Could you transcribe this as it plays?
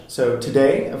So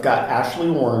today I've got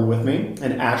Ashley Warren with me,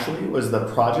 and Ashley was the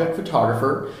project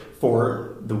photographer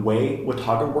for The Way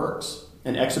Watauga Works,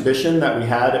 an exhibition that we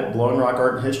had at Blowing Rock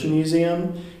Art and History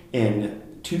Museum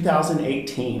in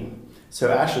 2018.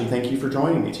 So Ashley, thank you for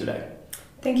joining me today.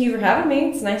 Thank you for having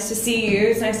me. It's nice to see you.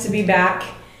 It's nice to be back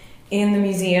in the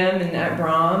museum and at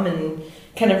Brom and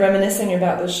kind of reminiscing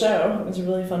about this show. It was a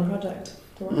really fun project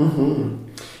to work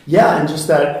on. Yeah, and just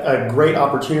that a great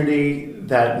opportunity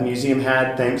that the museum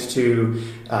had thanks to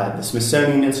the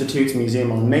Smithsonian Institute's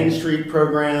Museum on Main Street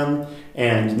program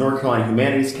and North Carolina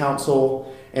Humanities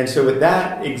Council. And so with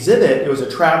that exhibit, it was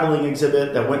a traveling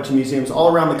exhibit that went to museums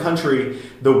all around the country,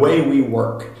 The Way We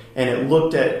Work. And it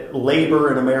looked at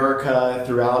labor in America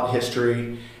throughout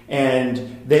history.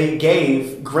 And they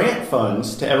gave grant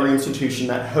funds to every institution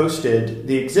that hosted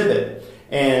the exhibit.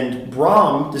 And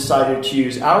Brom decided to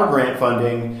use our grant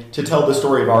funding to tell the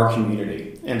story of our community.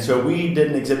 And so we did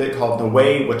an exhibit called The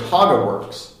Way Watauga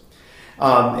Works.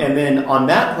 And then on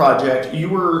that project, you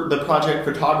were the project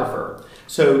photographer.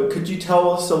 So could you tell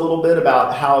us a little bit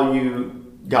about how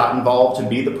you got involved to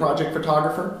be the project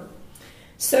photographer?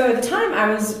 So at the time,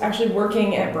 I was actually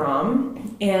working at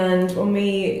Brom, and when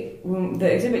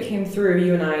the exhibit came through,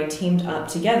 you and I teamed up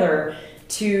together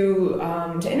to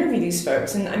interview these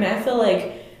folks. And I mean, I feel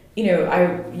like, you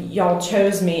know, y'all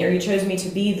chose me, or you chose me to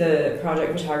be the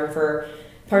project photographer,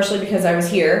 partially because I was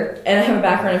here and I have a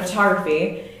background in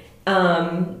photography,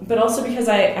 but also because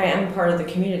I am part of the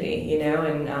community, you know,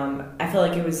 and I feel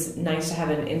like it was nice to have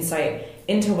an insight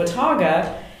into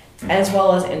Watauga as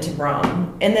well as into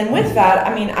Brom. And then with that,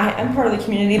 I mean, I am part of the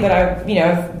community, but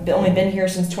I've only been here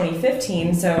since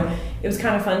 2015, so it was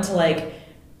kind of fun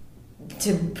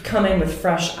to come in with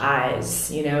fresh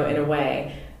eyes, you know, in a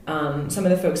way. Some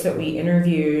of the folks that we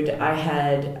interviewed,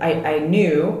 I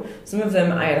knew. Some of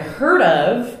them I had heard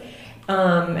of,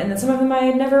 and then some of them I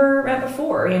had never met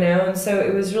before, you know. And so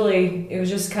it was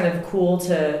just kind of cool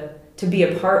to be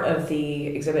a part of the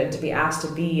exhibit and to be asked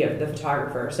to be the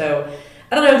photographer. So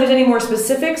I don't know if there's any more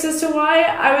specifics as to why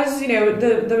I was, you know,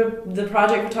 the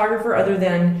project photographer, other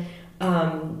than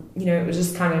you know, it was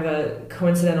just kind of a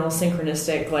coincidental,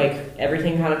 synchronistic, like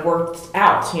everything kind of worked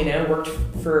out, you know, worked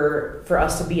for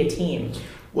us to be a team.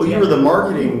 Well, you were the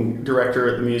marketing director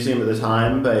at the museum at the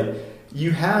time, but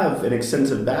you have an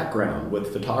extensive background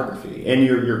with photography, and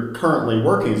you're currently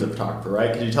working as a photographer,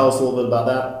 right? Could you tell us a little bit about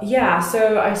that? Yeah,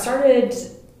 so I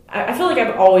feel like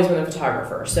I've always been a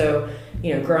photographer. So,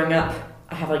 you know, growing up,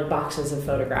 I have like boxes of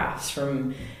photographs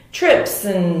from trips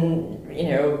and, you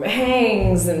know,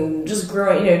 hangs and just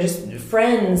growing, you know, just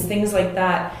friends, things like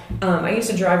that. I used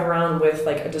to drive around with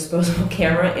like a disposable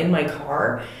camera in my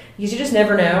car because you just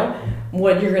never know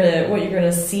what you're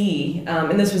gonna see.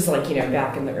 And this was like, you know,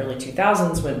 back in the early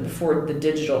 2000s, before the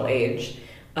digital age.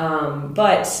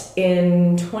 But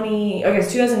in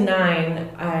 2009,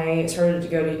 I started to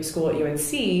go to school at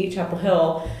UNC, Chapel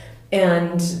Hill.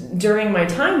 And during my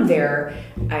time there,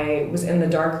 I was in the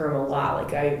darkroom a lot.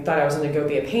 Like, I thought I was going to go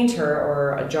be a painter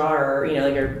or a drawer, you know,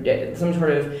 like some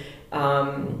sort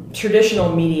of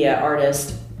traditional media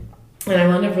artist. And I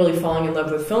wound up really falling in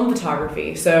love with film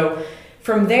photography. So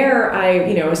from there, I,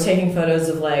 you know, was taking photos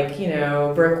of, like, you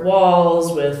know, brick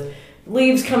walls with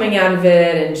leaves coming out of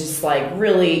it and just like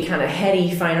really kind of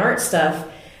heady fine art stuff.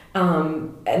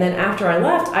 And then after I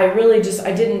left, I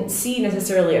didn't see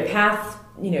necessarily a path,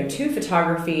 you know, to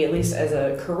photography, at least as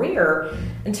a career,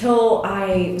 until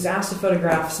I was asked to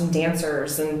photograph some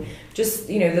dancers, and just,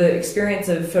 you know, the experience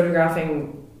of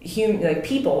photographing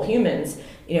humans,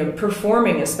 you know,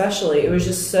 performing especially, it was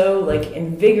just so like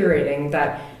invigorating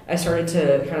that I started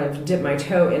to kind of dip my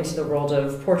toe into the world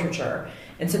of portraiture.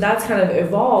 And so that's kind of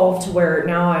evolved to where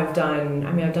now I've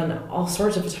done all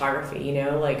sorts of photography, you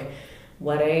know, like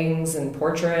weddings and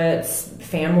portraits,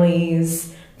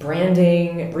 families,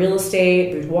 branding, real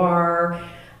estate, boudoir.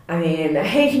 I mean,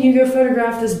 hey, can you go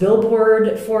photograph this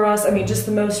billboard for us? I mean, just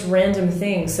the most random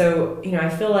thing. So, you know, I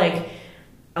feel like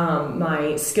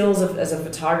my skills as a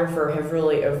photographer have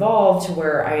really evolved to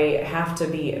where I have to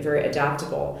be very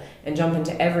adaptable and jump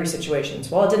into every situation.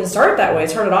 So while it didn't start that way,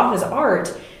 it started off as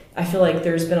art, I feel like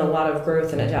there's been a lot of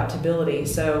growth and adaptability.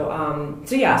 So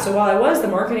while I was the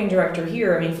marketing director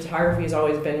here, I mean, photography has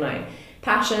always been my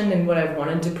passion and what I've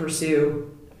wanted to pursue.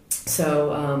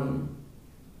 So,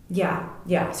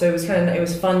 so it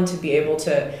was fun to be able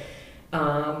to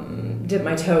dip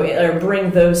my toe in, or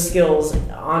bring those skills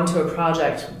onto a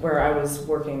project where I was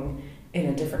working in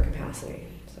a different capacity.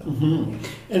 So,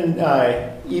 And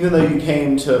even though you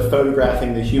came to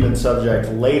photographing the human subject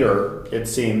later, it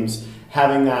seems,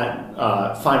 having that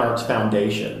fine arts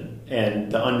foundation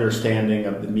and the understanding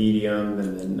of the medium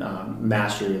and then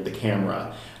mastery of the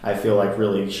camera, I feel like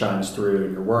really shines through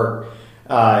in your work.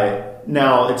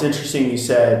 Now, it's interesting you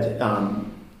said,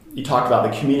 you talked about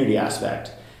the community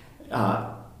aspect.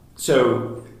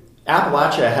 So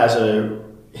Appalachia has a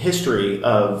history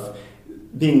of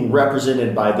being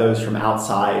represented by those from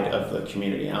outside of the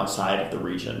community, outside of the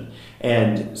region.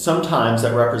 And sometimes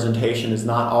that representation is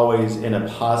not always in a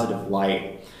positive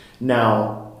light.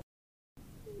 Now,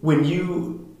 when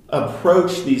you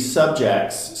approach these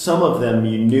subjects, some of them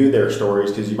you knew their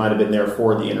stories because you might have been there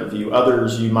for the interview.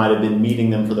 Others, you might have been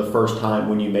meeting them for the first time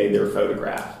when you made their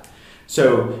photograph.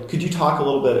 So could you talk a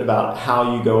little bit about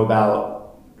how you go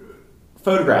about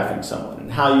photographing someone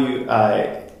and how you,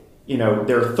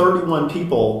 there are 31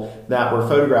 people that were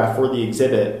photographed for the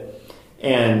exhibit,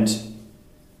 and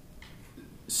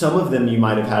some of them you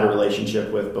might have had a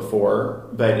relationship with before,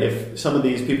 but if some of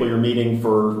these people you're meeting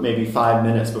for maybe 5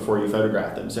 minutes before you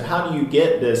photograph them. So how do you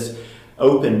get this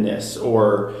openness,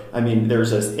 or,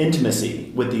 there's this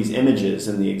intimacy with these images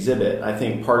in the exhibit? I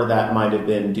think part of that might have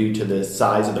been due to the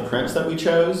size of the prints that we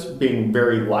chose, being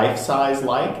very life-size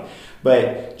like,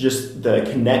 but just the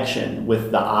connection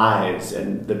with the eyes,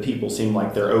 and the people seem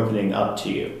like they're opening up to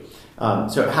you.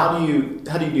 So how do you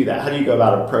do that? How do you go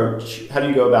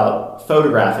about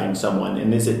photographing someone?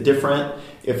 And is it different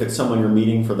if it's someone you're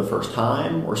meeting for the first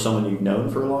time or someone you've known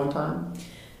for a long time?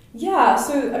 Yeah,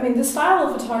 so the style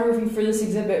of photography for this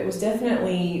exhibit was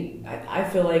definitely, I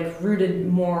feel like, rooted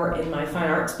more in my fine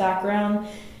arts background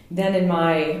than in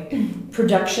my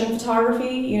production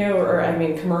photography, or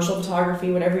commercial photography,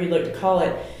 whatever you'd like to call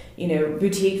it,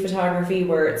 boutique photography,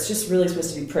 where it's just really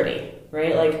supposed to be pretty,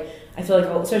 right? Like, I feel like,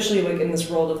 especially like in this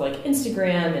world of like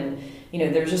Instagram and,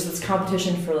 there's just this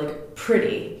competition for like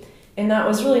pretty. And that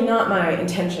was really not my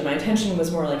intention. My intention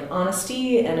was more like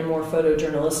honesty and a more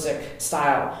photojournalistic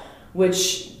style,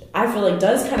 which I feel like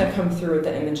does kind of come through with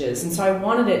the images. And so I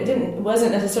wanted it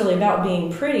wasn't necessarily about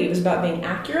being pretty, it was about being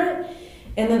accurate.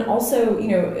 And then also,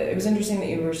 it was interesting that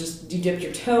you dipped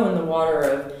your toe in the water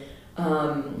of,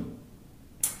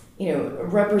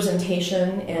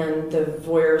 representation and the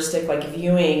voyeuristic, like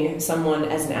viewing someone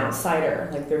as an outsider.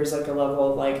 Like there's like a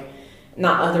level of like,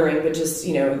 not othering, but just,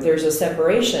 there's a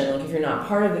separation. Like if you're not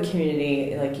part of the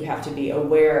community, like you have to be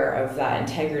aware of that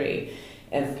integrity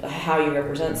of how you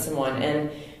represent someone.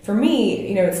 And for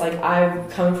me, it's like I've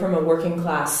come from a working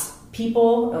class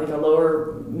people, like a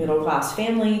lower middle class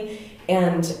family,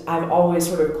 and I've always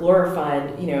sort of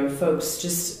glorified, folks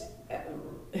just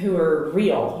who are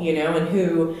real, and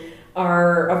who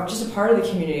are just a part of the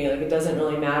community. Like it doesn't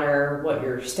really matter what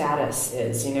your status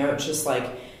is, it's just like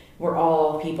we're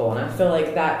all people. And I feel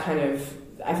like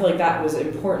that was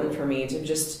important for me to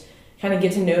just kind of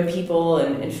get to know people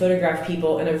and photograph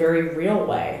people in a very real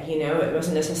way. It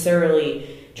wasn't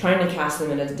necessarily trying to cast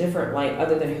them in a different light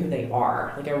other than who they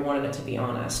are. Like I wanted it to be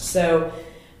honest. So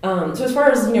as far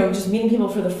as, just meeting people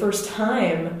for the first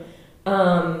time,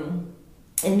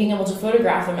 and being able to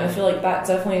photograph them, I feel like that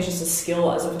definitely is just a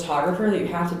skill as a photographer that you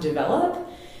have to develop.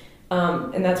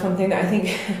 And that's one thing that I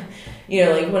think,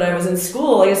 like when I was in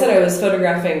school, like I said, I was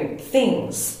photographing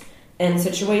things and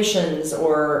situations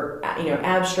or,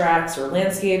 abstracts or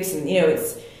landscapes. And,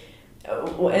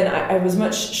 and I was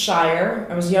much shyer.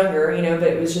 I was younger, but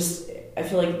it was just, I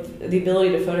feel like the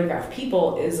ability to photograph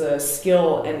people is a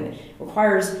skill and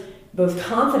requires both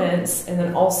confidence and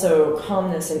then also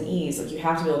calmness and ease. Like you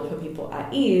have to be able to put people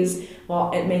at ease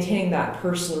while maintaining that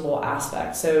personable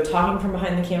aspect. So talking from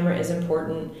behind the camera is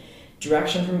important.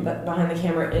 Direction from behind the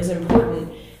camera is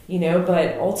important,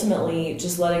 but ultimately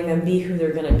just letting them be who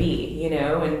they're going to be,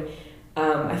 and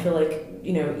I feel like,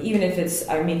 even if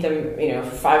I meet them,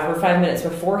 for 5 minutes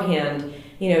beforehand,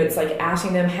 it's like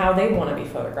asking them how they want to be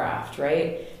photographed,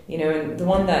 right? And the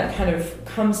one that kind of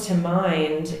comes to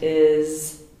mind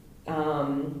is, oh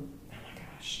my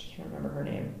gosh, I can't remember her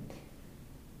name.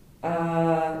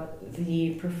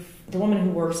 The woman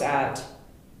who works at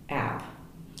App.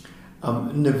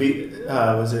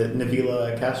 Was it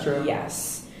Navila Castro?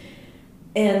 Yes.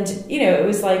 And, it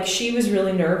was like she was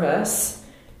really nervous.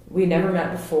 We never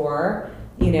met before,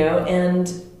 and,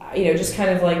 just kind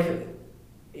of like,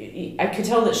 I could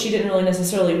tell that she didn't really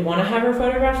necessarily want to have her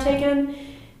photograph taken.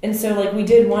 And so, like, we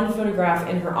did one photograph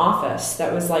in her office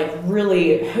that was, like,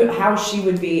 really how she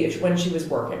would be when she was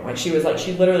working. Like, she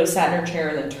literally sat in her chair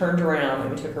and then turned around and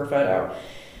we took her photo.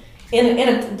 In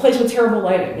a place with terrible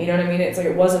lighting, you know what I mean? It's like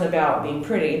it wasn't about being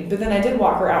pretty. But then I did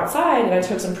walk her outside and I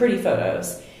took some pretty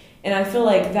photos. And I feel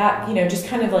like that, just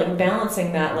kind of like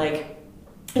balancing that, like,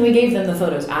 and we gave them the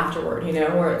photos afterward,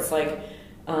 where it's like,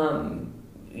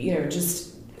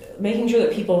 just making sure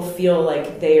that people feel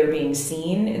like they are being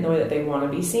seen in the way that they want to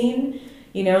be seen,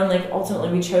 you know, and like ultimately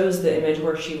we chose the image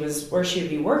where she would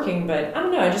be working, but I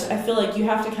don't know, I feel like you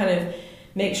have to kind of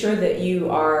make sure that you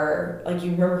are, like,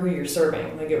 you remember who you're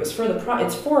serving. Like, it was for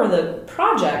it's for the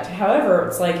project. However,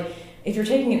 it's like, if you're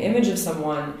taking an image of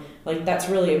someone, like, that's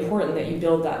really important that you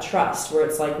build that trust, where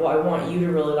it's like, well, I want you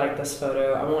to really like this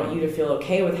photo. I want you to feel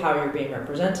okay with how you're being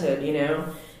represented, you know?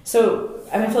 So,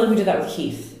 I mean, I feel like we did that with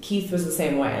Keith. Keith was the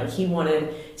same way. Like, he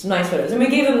wanted some nice photos. And we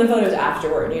gave him the photos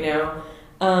afterward, you know?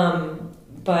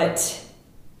 But,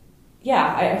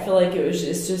 yeah, I feel like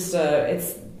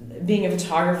it's being a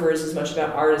photographer is as much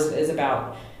about art as it is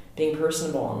about being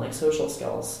personable and, like, social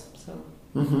skills. So,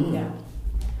 yeah.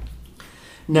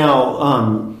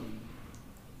 Now,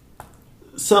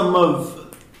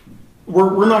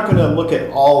 we're not going to look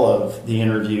at all of the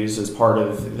interviews as part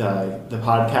of the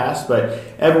podcast, but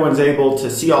everyone's able to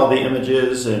see all the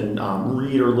images and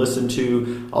read or listen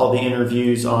to all the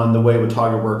interviews on the Way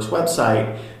Watauga Works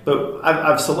website. But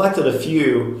I've selected a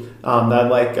few that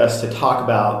I'd like us to talk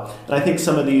about, and I think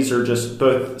some of these are just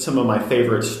both some of my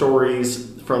favorite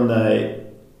stories from the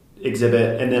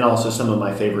exhibit, and then also some of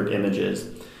my favorite images.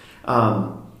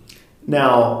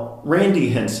 Now, Randy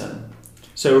Henson.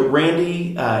 So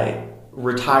Randy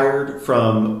retired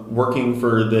from working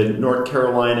for the North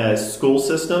Carolina school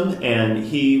system, and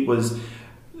he was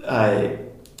a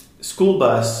school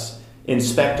bus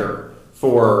inspector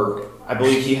for, I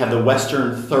believe he had the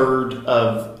western third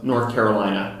of North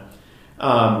Carolina.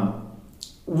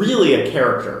 Really a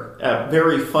character, a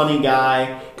very funny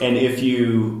guy, and if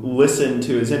you listen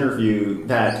to his interview,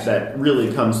 that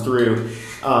really comes through.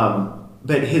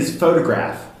 But his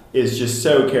photograph is just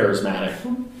so charismatic.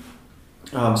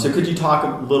 So could you talk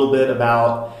a little bit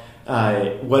about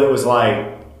what it was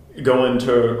like going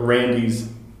to Randy's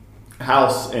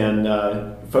house and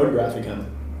photographing him?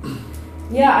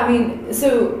 Yeah, I mean,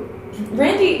 so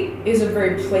Randy is a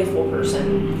very playful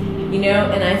person, you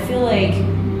know, and I feel like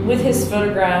with his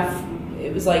photograph,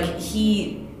 it was like like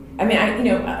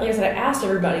I said, I asked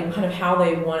everybody kind of how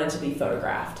they wanted to be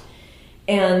photographed.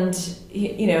 And,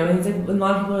 you know, and he's like, a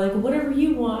lot of people are like, whatever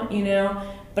you want, you know.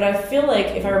 But I feel like,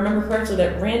 if I remember correctly,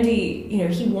 that Randy, you know,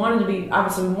 he wanted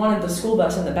the school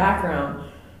bus in the background.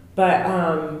 But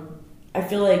I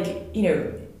feel like, you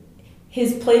know,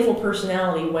 his playful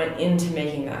personality went into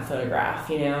making that photograph,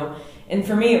 you know. And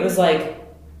for me, it was like,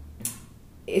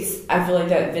 I feel like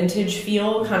that vintage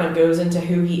feel kind of goes into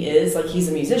who he is. Like, he's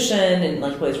a musician and,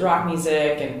 like, plays rock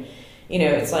music. And, you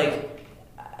know, it's like,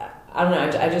 I don't know,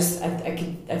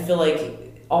 I feel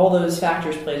like all those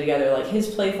factors play together, like his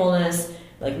playfulness,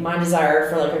 like my desire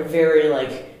for like a very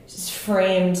like just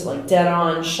framed, like dead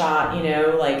on shot, you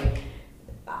know, like,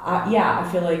 I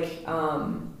feel like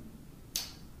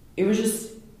it was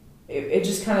just, it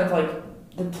just kind of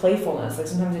like the playfulness, like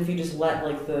sometimes if you just let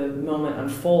like the moment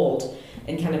unfold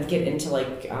and kind of get into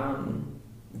like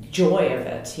joy of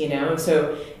it, you know,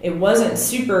 so it wasn't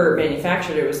super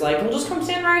manufactured, it was like, well, just come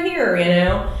stand right here, you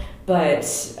know. But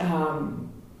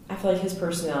I feel like his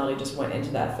personality just went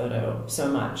into that photo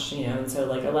so much, you know, and so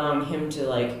like allowing him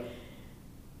to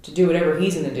do whatever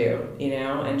he's going to do, you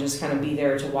know, and just kind of be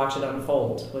there to watch it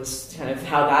unfold was kind of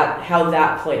how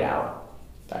that played out.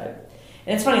 But,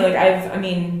 and it's funny, like I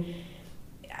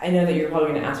know that you're probably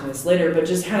going to ask me this later, but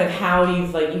just kind of how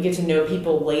you get to know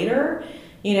people later,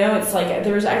 you know, it's like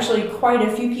there's actually quite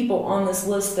a few people on this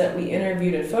list that we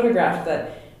interviewed and photographed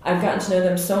that I've gotten to know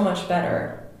them so much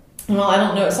better. Well, I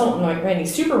don't know someone like Randy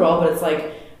super well, but it's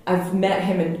like I've met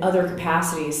him in other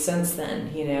capacities since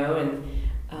then, you know, and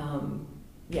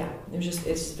it's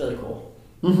just really cool.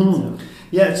 Mm-hmm. So.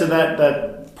 Yeah, so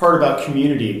that part about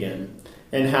community again,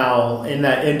 and how in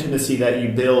that intimacy that you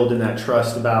build and that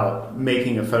trust about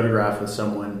making a photograph with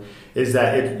someone is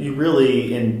that you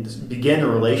really begin a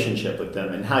relationship with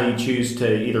them, and how you choose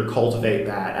to either cultivate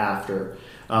that after.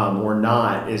 Or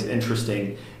not is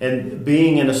interesting. And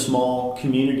being in a small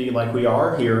community like we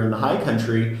are here in the high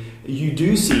country, you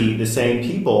do see the same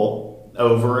people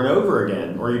over and over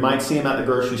again. Or you might see them at the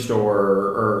grocery store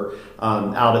or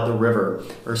out at the river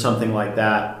or something like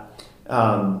that.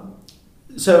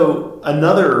 So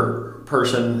another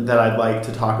person that I'd like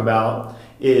to talk about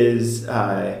is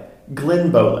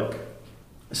Glenn Bolick.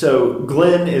 So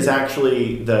Glenn is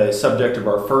actually the subject of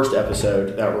our first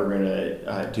episode that we're going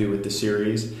to do with the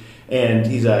series. And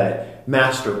he's a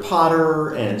master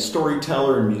potter and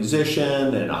storyteller and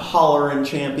musician and a holler-in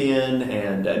champion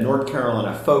and a North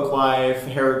Carolina Folklife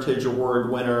Heritage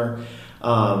Award winner.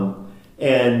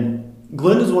 And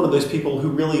Glenn is one of those people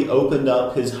who really opened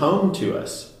up his home to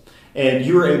us. and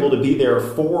you were able to be there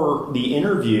for the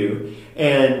interview.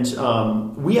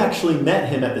 And we actually met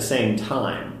him at the same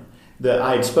time.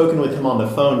 I had spoken with him on the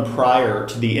phone prior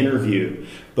to the interview,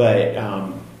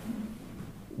 but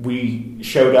we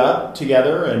showed up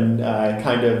together and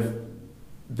kind of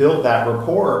built that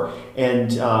rapport.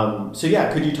 And so,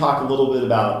 yeah, could you talk a little bit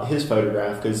about his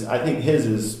photograph? Because I think his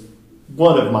is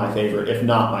one of my favorite, if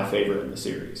not my favorite in the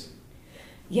series.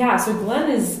 Yeah, so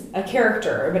Glenn is a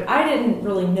character, but I didn't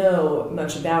really know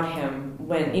much about him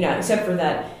when, except for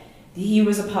that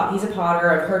he's a potter.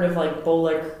 I've heard of like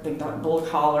Bullock, like that Bullock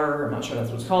Collar. I'm not sure that's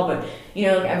what it's called, but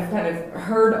I've kind of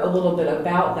heard a little bit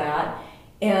about that.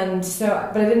 And so,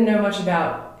 but I didn't know much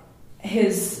about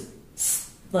his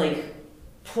like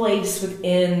place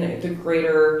within the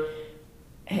greater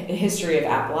history of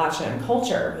Appalachia and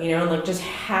culture, and like just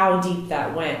how deep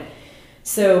that went.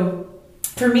 So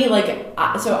for me,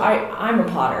 I'm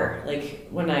a potter, like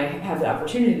when I have the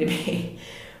opportunity to be,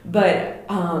 but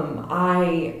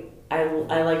I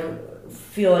like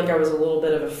feel like I was a little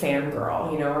bit of a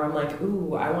fangirl, where I'm like,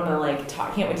 ooh, I want to like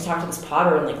can't wait to talk to this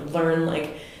potter and like learn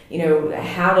like,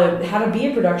 how to be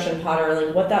a production potter and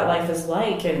like what that life is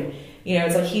like. And,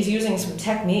 it's like he's using some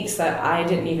techniques that I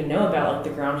didn't even know about, like the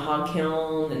groundhog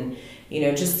kiln, and,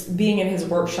 just being in his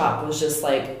workshop was just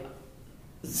like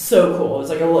so cool. It was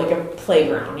like a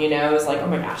playground, it was like, oh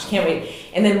my gosh, can't wait.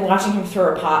 And then watching him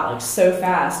throw a pot like so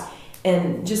fast,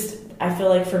 and just, I feel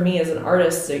like for me as an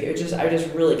artist, I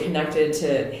just really connected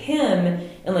to him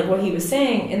and like what he was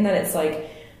saying. And then it's like,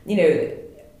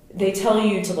 they tell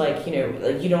you to like,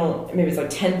 like you don't, maybe it's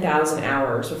like 10,000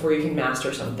 hours before you can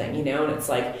master something, and it's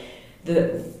like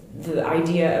the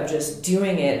idea of just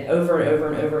doing it over and over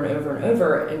and over and over and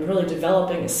over and really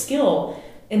developing a skill.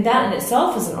 And that in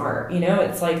itself is an art,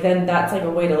 it's like, then that's like a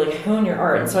way to like hone your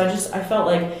art. And so I felt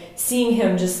like seeing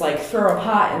him just like throw a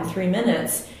pot in 3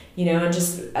 minutes, and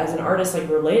just as an artist, like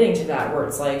relating to that, where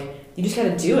it's like, you just got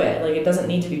to do it. Like, it doesn't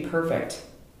need to be perfect.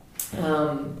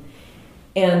 And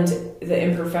the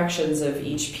imperfections of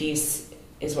each piece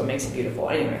is what makes it beautiful.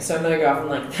 Anyway, so I'm going to go off on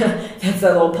like, that's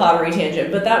that little pottery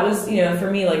tangent. But that was,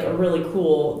 for me, like that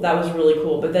was really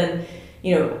cool. But then,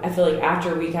 I feel like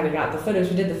after we kind of got the photos,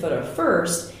 we did the photo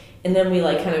first, and then we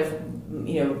like kind of,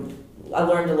 I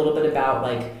learned a little bit about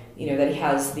like, that he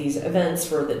has these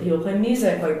events where that people play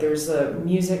music. Like there's a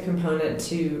music component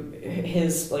to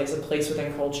his, like, as a place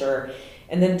within culture.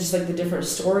 And then just like the different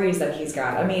stories that he's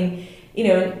got. I mean,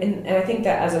 and I think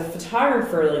that as a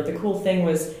photographer, like the cool thing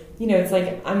was, it's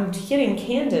like I'm getting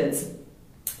candids,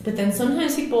 but then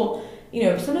sometimes people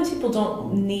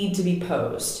don't need to be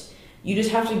posed. You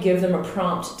just have to give them a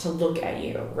prompt to look at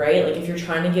you, right? Like if you're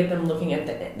trying to get them looking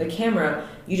at the camera,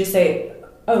 you just say,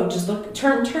 oh, just look,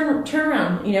 turn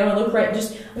around, and look right,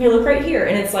 look right here.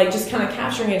 And it's like just kind of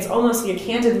capturing it. It's almost like a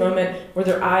candid moment where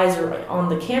their eyes are on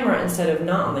the camera instead of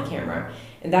not on the camera.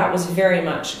 And that was very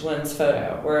much Glenn's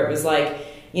photo, where it was like,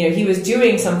 he was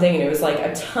doing something and it was like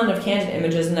a ton of candid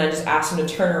images, and I just asked him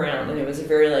to turn around, and it was a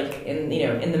very like in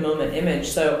the moment image.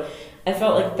 So I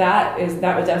felt like that would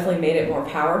definitely made it more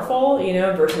powerful,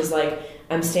 versus like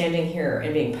I'm standing here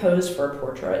and being posed for a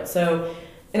portrait. So,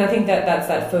 and I think that's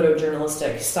that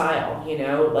photojournalistic style,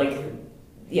 like,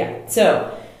 yeah.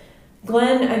 So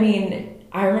Glenn, I mean,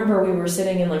 I remember we were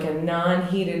sitting in like a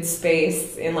non-heated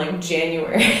space in like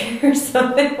January or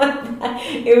something like that.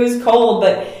 It was cold,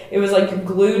 but it was like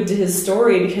glued to his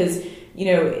story because,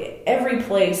 every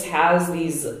place has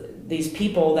these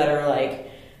people that are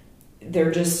like,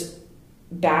 they're just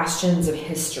bastions of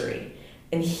history.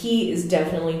 And he is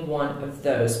definitely one of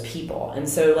those people. And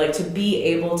so like to be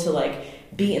able to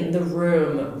like be in the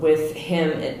room with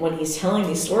him when he's telling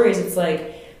these stories, it's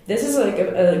like, this is like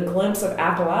a glimpse of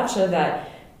Appalachia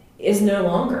that is no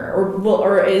longer,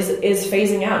 or is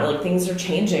phasing out. Like things are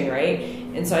changing, right?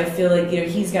 And so I feel like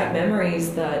he's got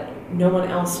memories that no one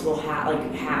else will have.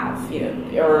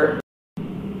 Or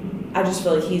I just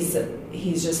feel like he's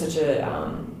just such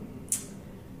a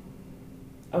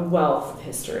wealth of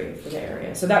history for the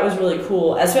area. So that was really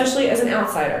cool, especially as an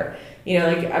outsider. And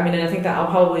I think that I'll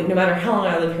probably, no matter how long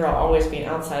I live here, I'll always be an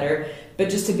outsider. But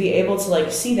just to be able to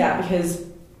like see that, because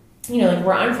like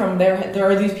where I'm from, there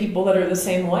are these people that are the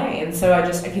same way, and so I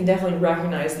can definitely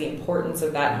recognize the importance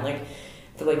of that, and like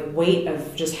the like weight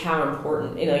of just how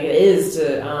important it is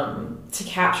to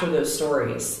capture those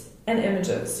stories and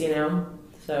images,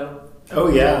 So. Oh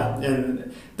yeah,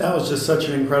 and that was just such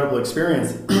an incredible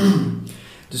experience.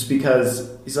 Just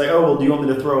because he's like, oh well, do you want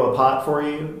me to throw a pot for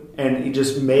you? And he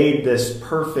just made this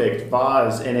perfect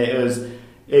vase, and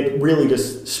it really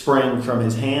just sprang from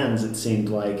his hands. It seemed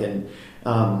like, and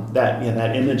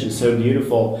that image is so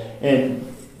beautiful. And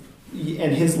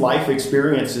and his life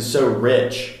experience is so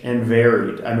rich and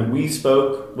varied. I mean, we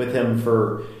spoke with him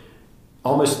for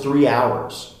almost 3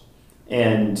 hours,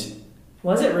 and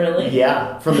was it really?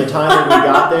 Yeah, from the time that we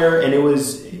got there, and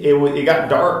it got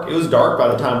dark. It was dark by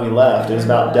the time we left. It was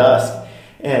about dusk,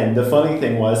 and the funny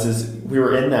thing is we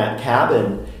were in that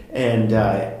cabin, and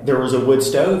there was a wood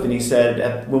stove, and he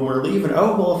said when we're leaving,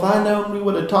 oh well, if I known we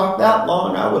would have talked that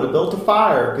long, I would have built a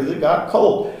fire because it got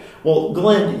cold. Well,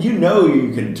 Glenn, you know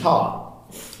you can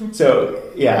talk,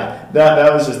 so yeah,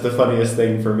 that was just the funniest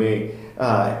thing for me,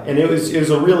 and it was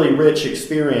a really rich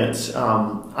experience.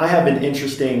 I have an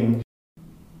interesting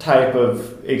type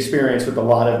of experience with a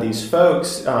lot of these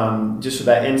folks, just with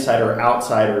that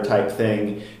insider-outsider type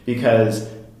thing, because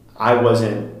I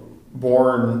wasn't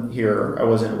born here, I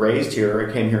wasn't raised here,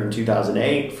 I came here in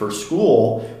 2008 for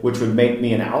school, which would make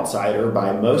me an outsider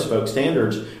by most folks'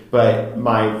 standards, but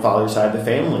my father's side of the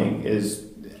family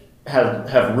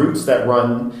have roots that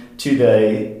run to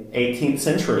the 18th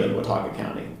century in Watauga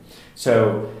County.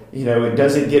 So, it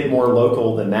doesn't get more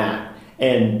local than that.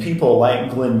 And people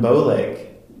like Glenn Bolick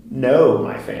know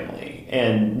my family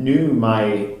and knew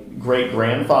my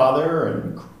great-grandfather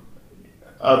and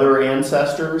other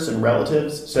ancestors and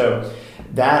relatives. So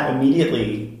that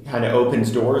immediately kind of opens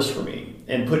doors for me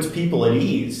and puts people at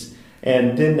ease.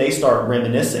 And then they start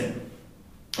reminiscing.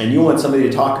 And you want somebody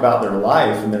to talk about their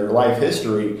life and their life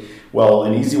history. Well,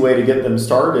 an easy way to get them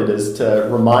started is to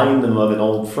remind them of an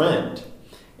old friend.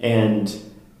 And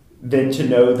then to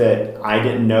know that I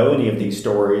didn't know any of these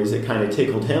stories, it kind of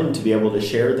tickled him to be able to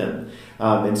share them.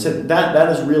 And so that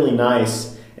is really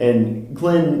nice. And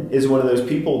Glenn is one of those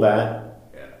people that,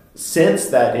 since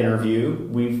that interview,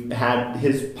 we've had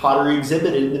his pottery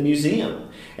exhibited in the museum.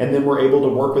 And then we're able to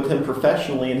work with him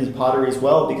professionally in his pottery as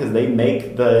well, because they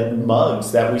make the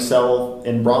mugs that we sell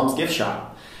in Brahms Gift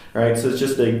Shop. Right? So it's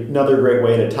just another great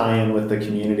way to tie in with the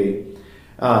community.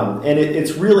 And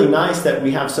it's really nice that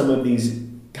we have some of these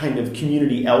kind of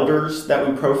community elders that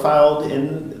we profiled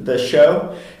in the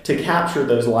show to capture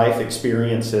those life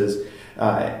experiences.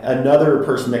 Another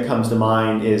person that comes to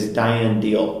mind is Diane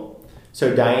Deal.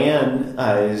 So Diane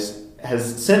has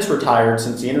since retired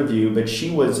since the interview, but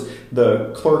she was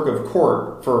the clerk of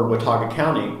court for Watauga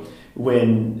County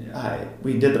when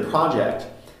we did the project.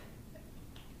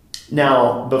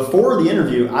 Now, before the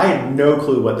interview, I had no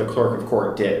clue what the clerk of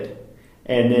court did.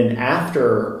 And then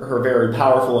after her very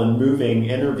powerful and moving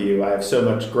interview, I have so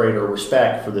much greater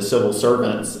respect for the civil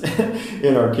servants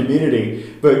in our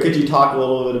community. But could you talk a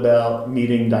little bit about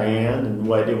meeting Diane and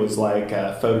what it was like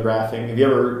photographing? Have you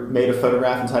ever made a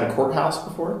photograph inside a courthouse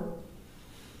before?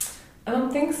 I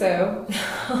don't think so.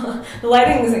 The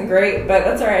lighting isn't great, but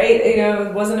that's all right.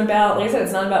 It wasn't about, like I said,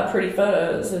 it's not about pretty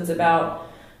photos. It's about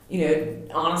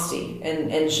honesty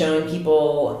and showing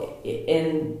people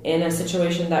in a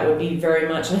situation that would be very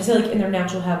much, and I say like in their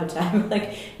natural habitat,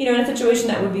 like, in a situation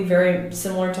that would be very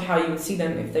similar to how you would see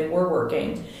them if they were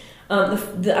working. I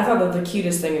thought that the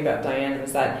cutest thing about Diane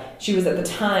was that she was at the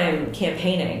time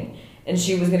campaigning, and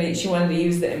she wanted to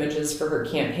use the images for her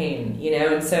campaign,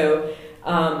 and so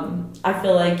I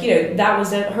feel like, that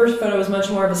was it. Her photo was much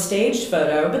more of a staged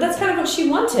photo, but that's kind of what she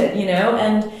wanted,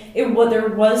 and there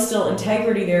was still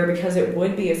integrity there because it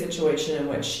would be a situation in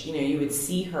which, you would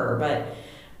see her. But,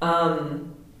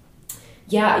 and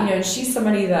she's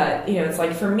somebody that, it's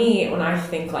like for me, when I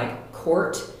think like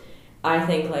court, I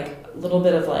think like a little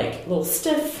bit of like a little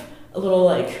stiff, a little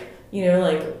like,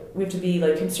 like we have to be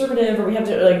like conservative, or we have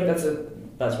to, like, that's a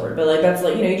buzzword, but like that's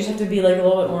like, you just have to be like a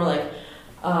little bit more like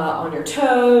on your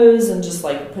toes and just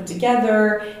like put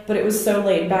together. But it was so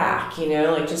laid back,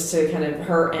 like just to kind of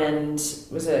her and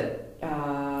was it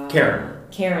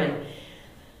Karen.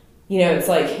 It's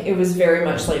like it was very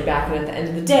much laid back, and at the end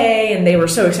of the day, and they were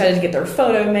so excited to get their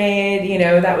photo made.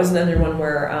 That was another one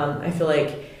where I feel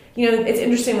like it's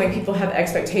interesting when people have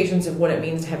expectations of what it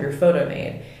means to have your photo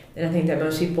made. And I think that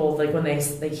most people, like when they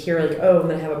hear like, oh, I'm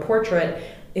going to have a portrait,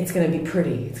 it's going to be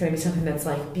pretty. It's going to be something that's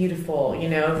like beautiful,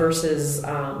 versus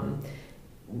a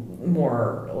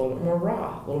little bit more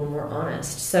raw, a little more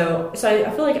honest. So I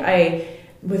feel like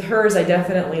with hers, I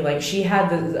definitely like she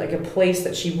had a place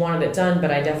that she wanted it done,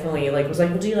 but I definitely was like,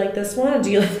 well, do you like this one? Or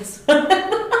do you like this one?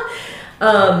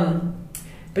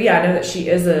 But yeah, I know that she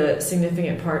is a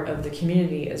significant part of the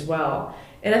community as well,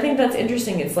 and I think that's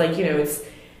interesting. It's like it's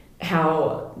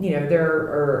how there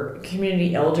are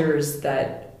community elders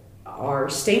that are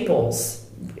staples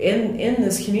in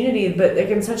this community, but like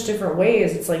in such different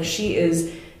ways. It's like she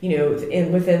is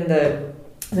within the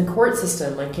court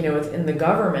system, like within the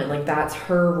government, like that's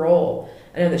her role.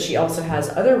 I know that she also has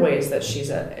other ways that she's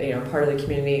a part of the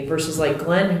community versus like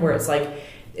Glenn, where it's like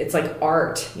it's like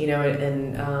art,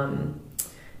 and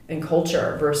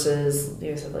culture versus,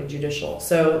 like judicial.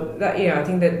 So that, I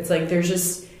think that it's like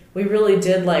we really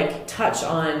did like touch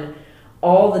on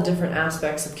all the different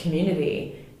aspects of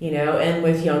community, and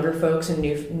with younger folks and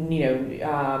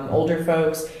older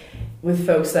folks, with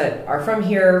folks that are from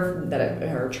here, that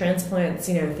are transplants,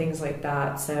 things like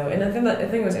that. So, and I think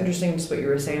it was interesting just what you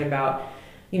were saying about,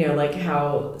 like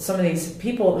how some of these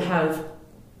people have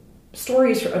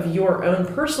stories of your own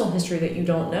personal history that you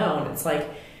don't know. And it's like,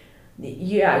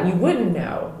 yeah, you wouldn't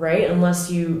know, right? Unless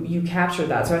you capture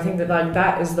that. So I think that like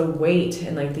that is the weight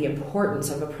and like the importance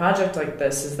of a project like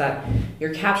this, is that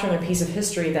you're capturing a piece of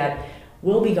history that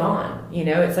will be gone.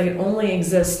 It's like it only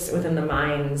exists within the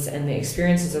minds and the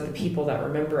experiences of the people that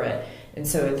remember it. And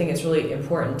so I think it's really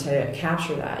important to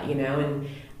capture that, and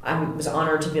I was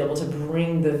honored to be able to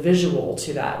bring the visual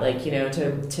to that, like,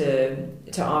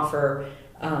 to offer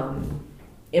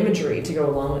imagery to go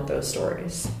along with those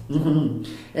stories. Mm-hmm.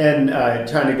 And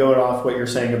trying to go off what you're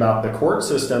saying about the court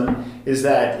system, is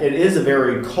that it is a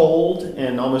very cold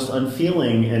and almost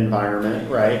unfeeling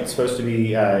environment, right? It's supposed to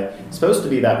be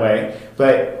that way.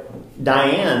 But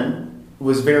Diane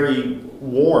was very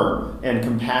warm and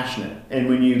compassionate, and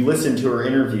when you listen to her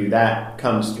interview, that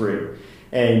comes through.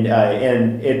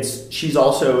 And she's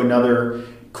also another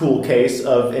cool case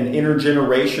of an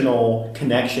intergenerational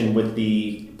connection with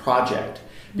the project.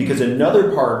 Because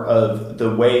another part of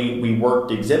the way we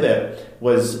worked Exhibit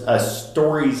was a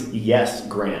Stories Yes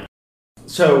grant.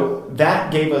 So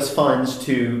that gave us funds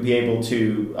to be able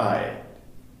to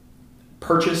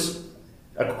purchase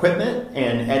equipment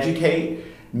and educate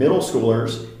middle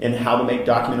schoolers in how to make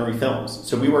documentary films.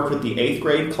 So we worked with the 8th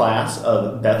grade class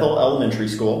of Bethel Elementary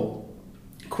School.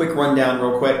 Quick rundown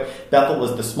real quick. Bethel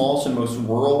was the smallest and most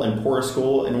rural and poorest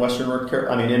school in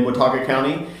in Watauga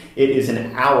County. It is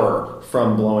an hour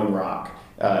from Blowing Rock,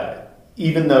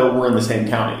 even though we're in the same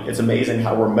county. It's amazing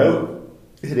how remote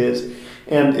it is.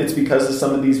 And it's because of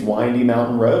some of these windy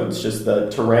mountain roads, just the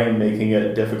terrain making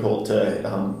it difficult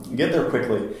to get there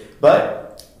quickly.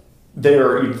 But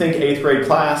you'd think 8th grade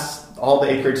class, all the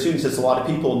 8th grade students, it's a lot of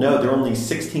people. No, there are only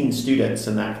 16 students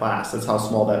in that class. That's how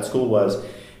small that school was.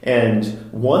 And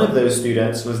one of those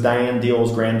students was Diane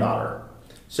Deal's granddaughter.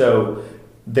 So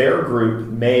their group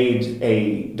made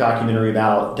a documentary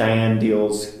about Diane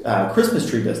Deal's Christmas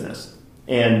tree business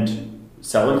and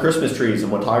selling Christmas trees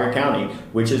in Watauga County,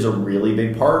 which is a really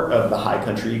big part of the high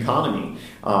country economy.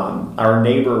 Our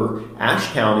neighbor,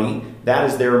 Ashe County, that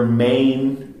is their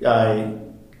main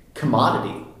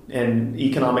commodity and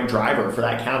economic driver for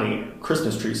that county,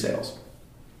 Christmas tree sales.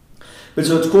 But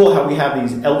so it's cool how we have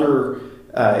these elder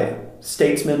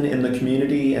statesmen in the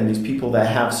community and these people that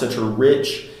have such a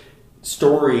rich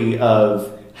story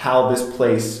of how this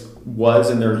place was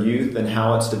in their youth and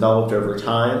how it's developed over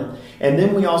time. And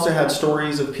then we also had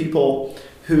stories of people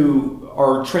who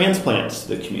are transplants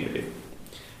to the community.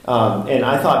 And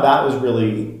I thought that was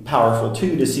really powerful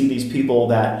too, to see these people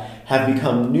that have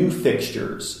become new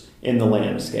fixtures in the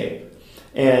landscape.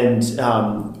 And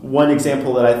one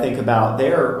example that I think about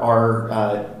there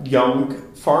are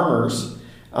young farmers,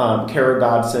 Kara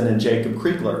Dodson and Jacob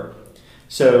Kriegler.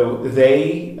 So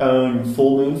they own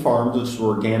Full Moon Farms, which is an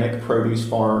organic produce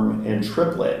farm in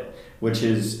Triplet, which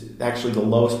is actually the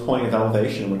lowest point of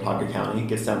elevation in Watauga County. It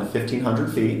gets down to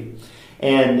 1,500 feet.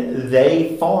 And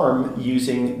they farm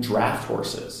using draft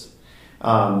horses.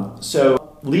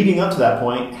 So leading up to that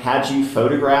point, had you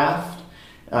photographed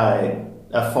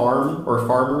a farm or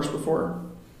farmers before?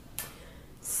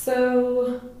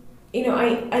 So,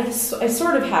 I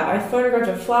sort of have. I photographed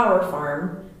a flower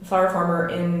farmer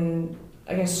in,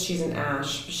 I guess she's in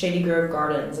Ashe, Shady Grove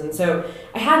Gardens. And so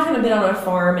I had kind of been on a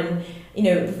farm, and,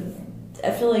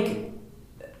 I feel like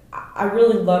I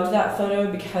really loved that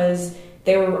photo because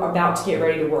they were about to get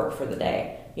ready to work for the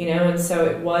day, and so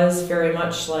it was very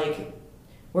much like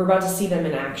we're about to see them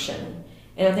in action.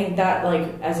 And I think that,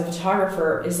 like, as a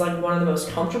photographer, is like one of the most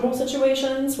comfortable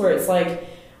situations where it's like,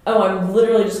 oh, I'm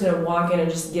literally just going to walk in and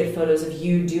just get photos of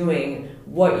you doing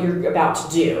what you're about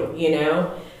to do,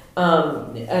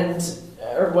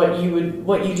 or what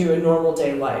you do in normal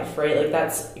day life, right? Like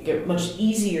that's a much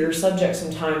easier subject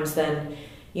sometimes than,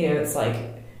 it's like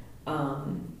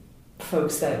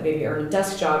folks that maybe are in a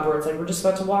desk job where it's like we're just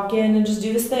about to walk in and just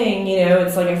do this thing,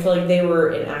 It's like I feel like they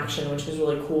were in action, which was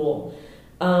really cool.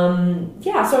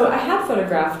 So I had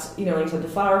photographed, like I said, the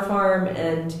flower farm,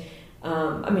 and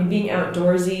being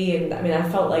outdoorsy, and I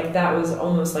felt like that was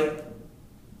almost like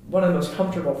one of the most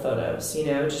comfortable photos,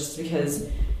 just because,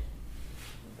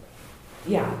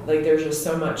 like there's just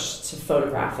so much to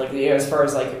photograph, like, as far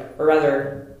as like, or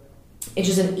rather, it's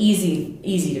just an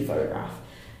easy to photograph.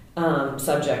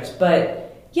 subject.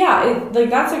 But yeah, like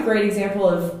that's a great example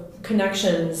of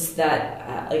connections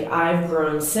that like I've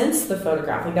grown since the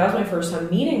photograph. Like that was my first time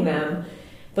meeting them,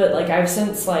 but like I've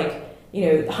since like, you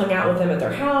know, hung out with them at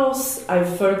their house.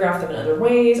 I've photographed them in other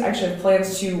ways. I actually have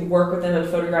plans to work with them and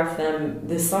photograph them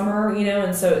this summer, you know,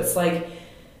 and so it's like,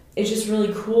 it's just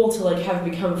really cool to like have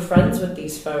become friends with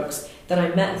these folks that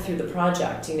I met through the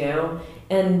project, you know,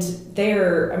 and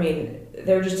they're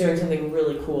just doing something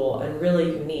really cool and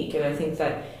really unique. And I think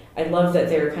that I love that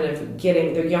they're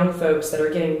young folks that are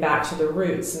getting back to their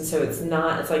roots. And so it's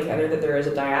like, I know that there is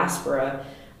a diaspora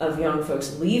of young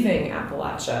folks leaving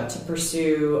Appalachia to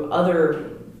pursue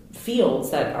other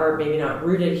fields that are maybe not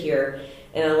rooted here.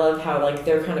 And I love how like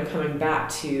they're kind of coming back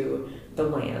to the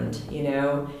land, you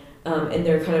know, and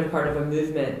they're kind of part of a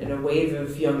movement and a wave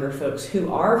of younger folks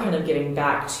who are kind of getting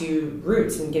back to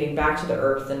roots and getting back to the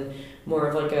earth and more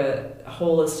of like a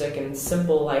holistic and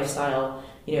simple lifestyle,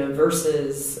 you know,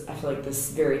 versus I feel like this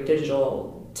very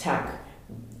digital tech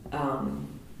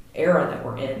era that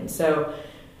we're in. So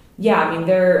yeah, I mean,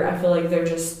 I feel like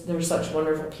they're such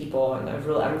wonderful people, and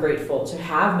I'm grateful to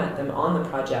have met them on the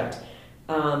project.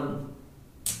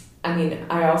 I mean,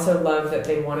 I also love that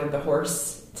they wanted the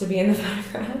horse to be in the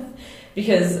photograph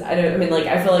because I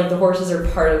feel like the horses are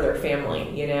part of their family,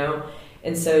 you know,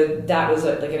 and so that was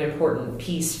like an important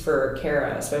piece for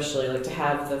Kara, especially like to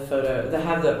have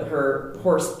her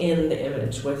horse in the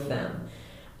image with them.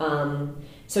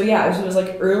 So yeah, it was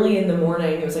like early in the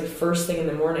morning. It was like first thing in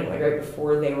the morning, like right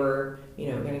before they were, you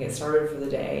know, going to get started for the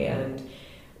day. And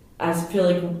I feel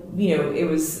like, you know, it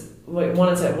was like one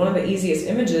of the easiest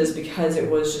images because it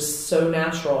was just so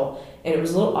natural and it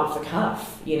was a little off the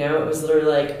cuff, you know. It was literally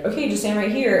like, okay, just stand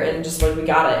right here and just like we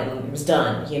got it and it was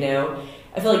done, you know.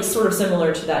 I feel like sort of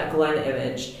similar to that Glenn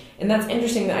image. And that's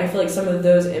interesting that I feel like some of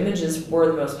those images were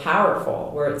the most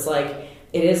powerful, where it's like,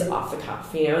 it is off the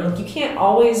cuff, you know, and like you can't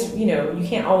always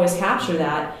capture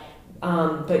that,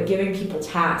 but giving people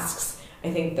tasks,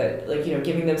 I think that like, you know,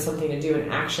 giving them something to do in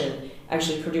action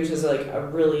actually produces like a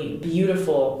really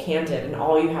beautiful candid, and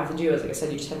all you have to do is, like I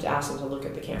said, you just have to ask them to look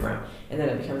at the camera, and then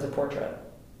it becomes a portrait.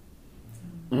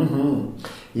 Mm-hmm.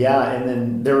 Yeah, and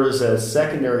then there was a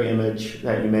secondary image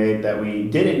that you made that we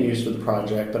didn't use for the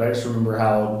project, but I just remember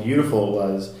how beautiful it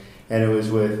was, and it was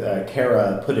with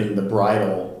Kara putting the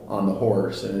bridle on the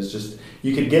horse, and it's just,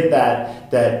 you could get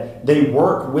that they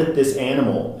work with this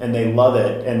animal and they love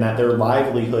it, and that their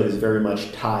livelihood is very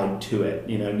much tied to it,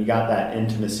 you know, and you got that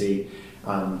intimacy,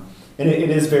 and it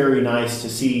is very nice to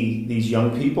see these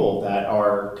young people that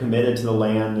are committed to the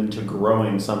land and to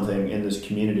growing something in this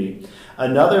community.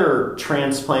 Another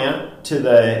transplant to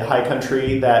the high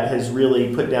country that has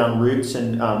really put down roots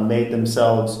and made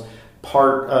themselves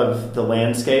part of the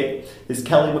landscape is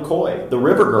Kelly McCoy, the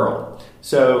River Girl.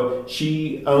 So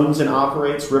she owns and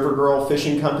operates River Girl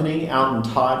Fishing Company out in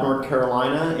Todd, North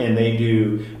Carolina, and they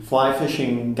do fly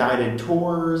fishing guided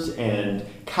tours and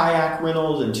kayak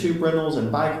rentals and tube rentals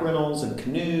and bike rentals and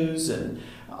canoes and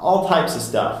all types of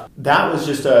stuff. That was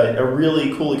just a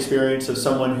really cool experience of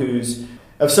someone who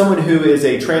is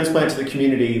a transplant to the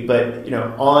community, but you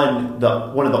know, on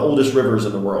one of the oldest rivers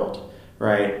in the world,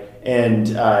 right?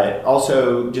 And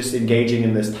also just engaging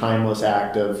in this timeless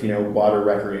act of, you know, water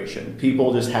recreation.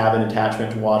 People just have an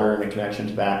attachment to water and a connection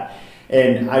to that.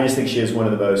 And I just think she has one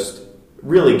of the most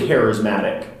really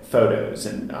charismatic photos.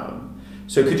 And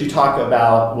so could you talk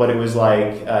about what it was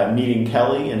like meeting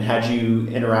Kelly, and had you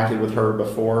interacted with her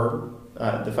before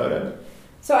the photo?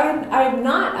 So I have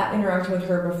not interacted with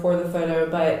her before the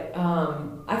photo, but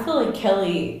I feel like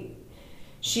Kelly,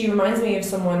 she reminds me of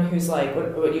someone who's like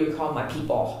what you would call my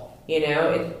people. You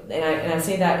know, and I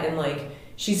say that in like,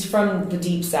 she's from the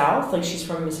deep South, like she's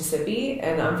from Mississippi,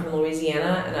 and I'm from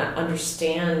Louisiana, and I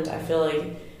understand, I feel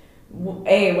like,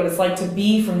 what it's like to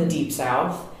be from the deep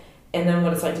South, and then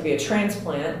what it's like to be a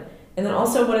transplant, and then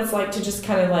also what it's like to just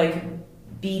kind of like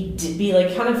be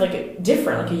like kind of like a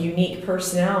different, like a unique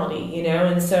personality, you know.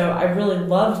 And so I really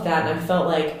loved that, and I felt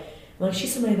like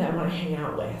she's somebody that I want to hang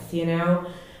out with, you know.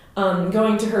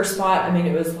 Going to her spot, I mean,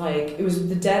 it was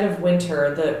the dead of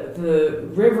winter. The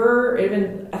river,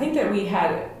 even, I think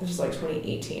that this was like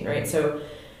 2018, right? So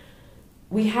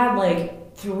we had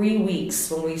like 3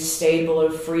 weeks when we stayed below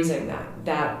freezing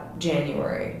that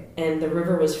January, and the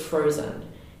river was frozen.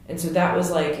 And so that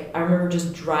was like, I remember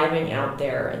just driving out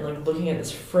there and like looking at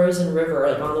this frozen river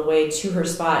like on the way to her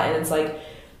spot, and it's like,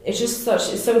 it's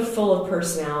so full of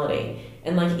personality.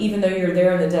 And like, even though you're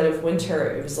there in the dead of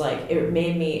winter, it was like, it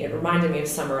reminded me of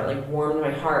summer. It like warmed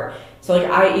my heart. So like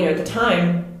at the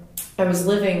time I was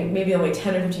living maybe only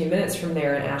 10 or 15 minutes from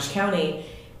there in Ashe County,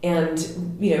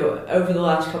 And, you know, over the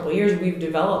last couple of years, we've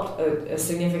developed a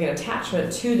significant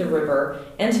attachment to the river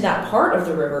and to that part of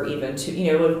the river even. To,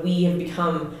 you know, like we have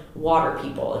become water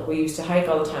people. Like we used to hike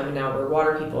all the time and now we're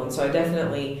water people. And so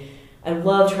I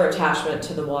loved her attachment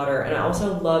to the water. And I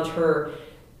also loved her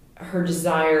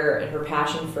desire and her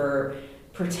passion for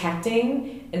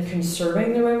protecting and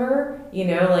conserving the river. You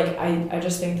know, like I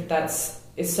just think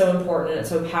it's so important and it's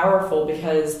so powerful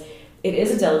because it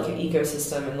is a delicate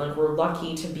ecosystem, and like we're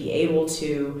lucky to be able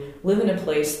to live in a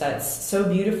place that's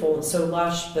so beautiful and so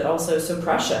lush, but also so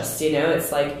precious. You know,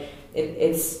 it's like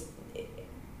it's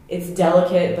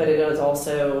delicate, but it is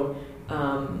also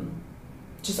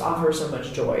just offers so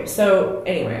much joy. So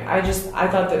anyway, I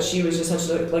thought that she was just such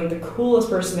the coolest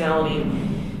personality.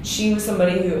 She was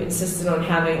somebody who insisted on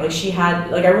having I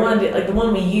wanted the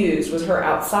one we used was her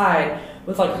outside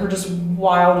with like her just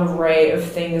wild array of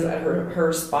things at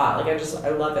her spot. Like I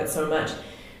love it so much.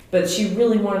 But she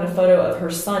really wanted a photo of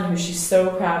her son, who she's so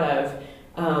proud of,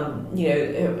 you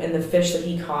know, and the fish that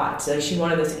he caught. So she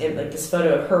wanted this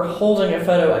photo of her holding a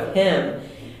photo of him.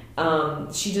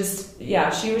 She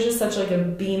was just such like a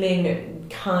beaming,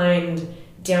 kind,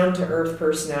 down to earth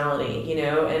personality, you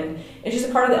know, and she's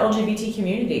a part of the LGBT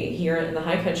community here in the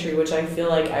High Country, which I feel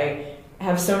like I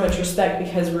have so much respect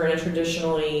because we're in a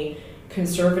traditionally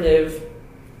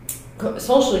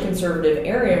socially conservative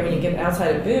area when you get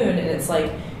outside of Boone, and it's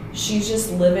like she's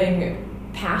just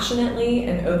living passionately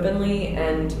and openly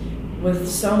and with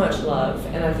so much love.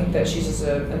 And I think that she's just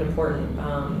an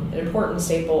important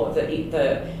staple of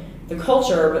the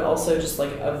culture, but also just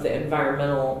like of the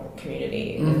environmental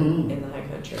community in the High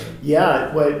Country.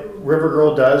 Yeah, what River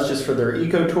Girl does just for their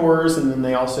eco tours, and then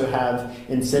they also have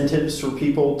incentives for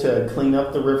people to clean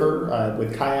up the river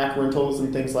with kayak rentals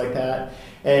and things like that.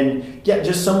 And yeah,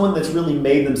 just someone that's really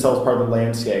made themselves part of the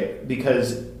landscape,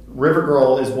 because River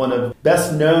Girl is one of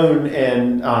best known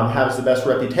and has the best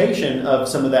reputation of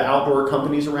some of the outdoor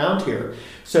companies around here.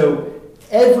 So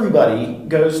everybody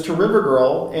goes to River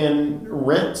Girl and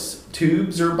rents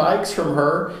tubes or bikes from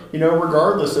her, you know,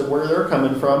 regardless of where they're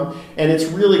coming from. And it's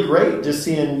really great just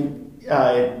seeing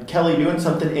Kelly doing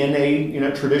something in a, you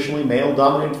know, traditionally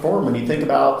male-dominated form. When you think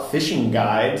about fishing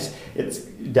guides, it's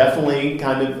definitely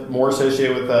kind of more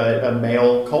associated with a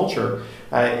male culture.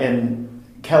 And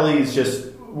Kelly's just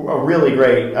a really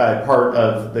great part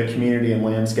of the community and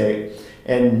landscape.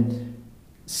 And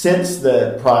since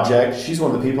the project, she's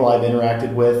one of the people I've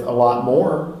interacted with a lot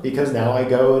more, because now I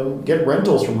go and get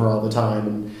rentals from her all the time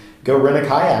and go rent a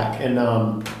kayak.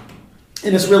 And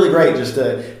it's really great just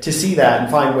to see that and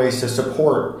find ways to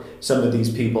support some of these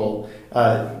people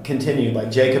continue.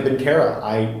 Like Jacob and Kara,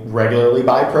 I regularly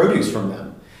buy produce from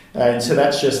them. And so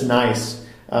that's just nice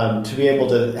to be able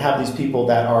to have these people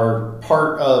that are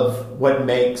part of what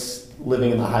makes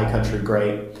living in the High Country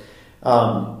great.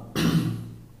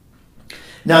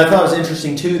 Now, I thought it was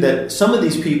interesting, too, that some of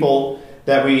these people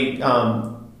that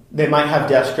they might have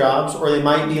desk jobs, or they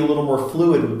might be a little more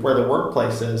fluid with where the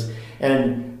workplace is.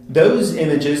 And those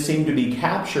images seem to be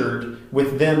captured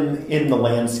with them in the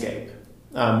landscape,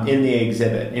 in the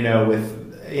exhibit, you know,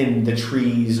 in the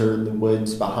trees or the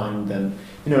woods behind them.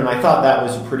 You know, and I thought that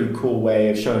was a pretty cool way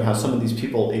of showing how some of these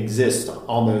people exist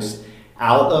almost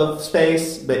out of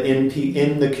space, but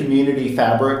in the community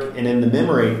fabric and in the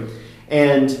memory.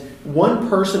 And one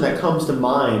person that comes to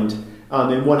mind,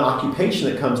 and one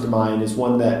occupation that comes to mind, is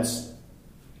one that's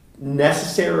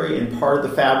necessary and part of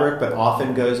the fabric but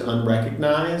often goes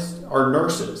unrecognized, are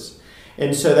nurses.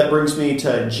 And so that brings me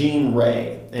to Gene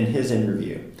Ray and his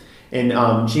interview. And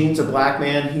Gene's a black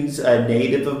man. He's a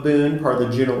native of Boone, part of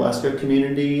the Junaluska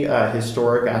community, a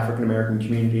historic African-American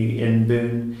community in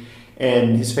Boone.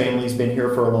 And his family's been here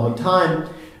for a long time.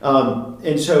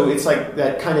 And so it's like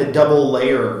that kind of double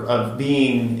layer of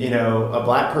being, you know, a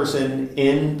black person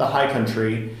in the High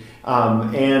Country,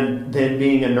 and then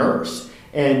being a nurse.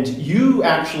 And you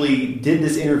actually did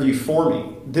this interview for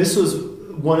me. This was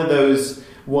one of those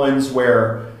ones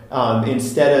where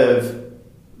instead of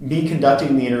me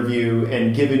conducting the interview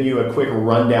and giving you a quick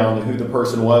rundown of who the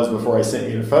person was before I sent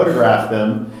you to photograph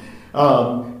them,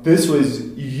 this was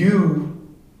you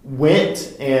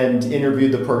went and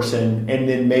interviewed the person and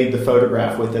then made the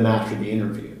photograph with them after the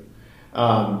interview.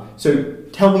 So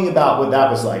tell me about what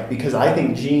that was like, because I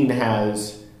think Gene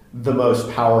has the most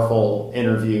powerful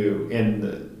interview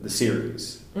in the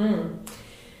series.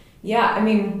 Yeah, I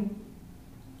mean,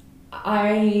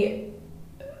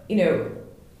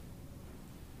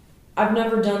 I've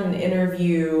never done an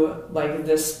interview like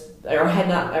this, or had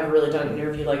not ever really done an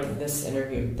interview like this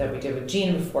interview that we did with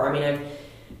Gene before. I mean,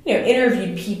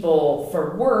 interviewed people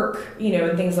for work,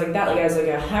 and things like that, like as like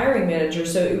a hiring manager.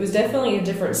 So it was definitely a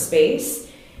different space.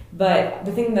 But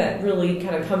the thing that really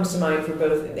kind of comes to mind for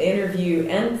both the interview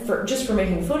and for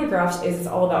making photographs is it's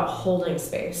all about holding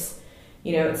space.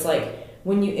 It's like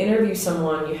when you interview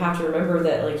someone, you have to remember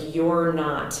that like you're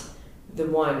not the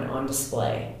one on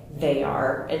display. They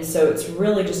are. And so it's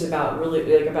really just about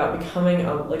becoming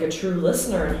a true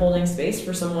listener and holding space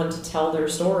for someone to tell their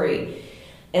story.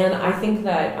 And I think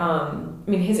that,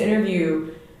 his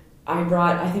interview,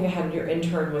 I think I had your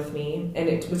intern with me, and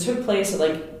it took place at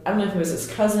I don't know if it was his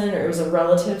cousin or it was a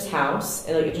relative's house,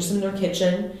 and just in their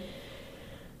kitchen.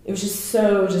 It was just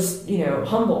so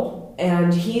humble,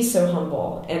 and he's so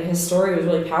humble, and his story was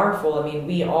really powerful.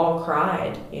 We all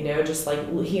cried, just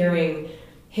hearing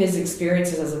his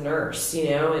experiences as a nurse,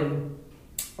 and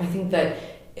I think that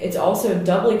it's also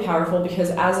doubly powerful because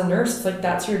as a nurse, it's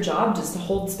that's your job, just to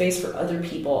hold space for other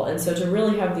people. And so to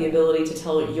really have the ability to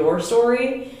tell your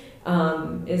story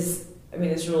is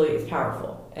really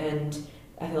powerful. And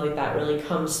I feel like that really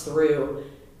comes through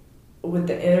with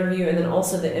the interview and then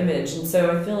also the image. And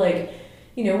so I feel like,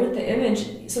 with the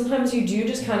image, sometimes you do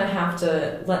just kind of have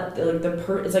to let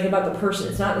it's about the person.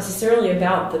 It's not necessarily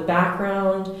about the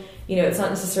background, it's not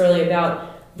necessarily about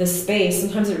the space.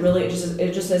 Sometimes it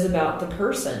just is about the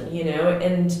person,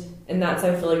 and that's,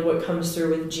 I feel like, what comes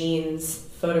through with Jean's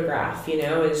photograph,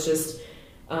 is just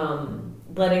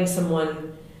letting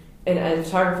someone, and as a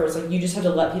photographer, it's you just have to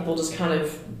let people just kind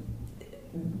of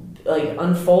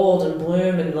unfold and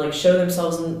bloom and show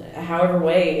themselves in however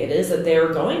way it is that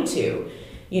they're going to,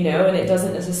 and it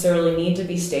doesn't necessarily need to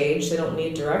be staged. They don't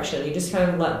need direction. You just kind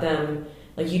of let them,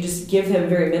 you just give them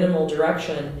very minimal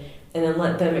direction and then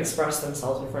let them express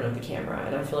themselves in front of the camera.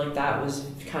 And I feel like that was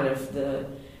kind of the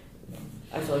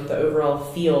overall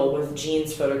feel with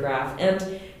Jean's photograph.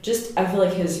 And just, I feel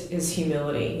like his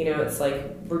humility, it's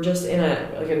we're just in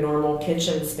a normal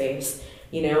kitchen space,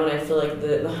 and I feel like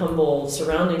the humble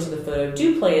surroundings of the photo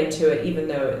do play into it, even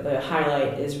though the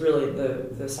highlight is really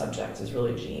the subject is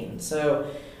really Jean.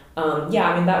 So,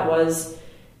 that was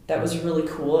a really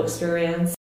cool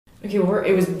experience. Okay,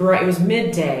 it was bright, it was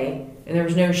midday, and there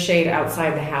was no shade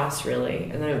outside the house, really.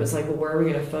 And then it was where are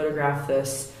we going to photograph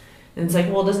this? And it's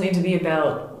it doesn't need to be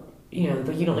about, you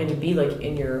don't need to be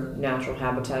in your natural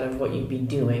habitat of what you'd be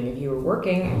doing if you were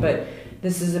working, but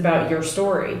this is about your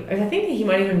story. And I think that he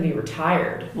might even be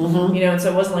retired, and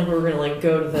so it wasn't we were going to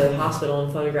go to the hospital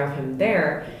and photograph him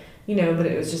there, but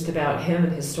it was just about him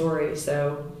and his story.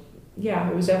 So yeah,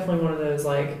 it was definitely one of those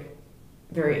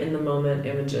very in the moment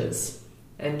images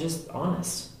and just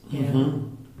honest.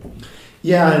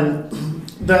 Yeah, and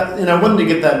I wanted to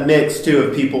get that mix too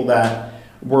of people that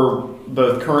were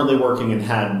both currently working and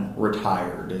had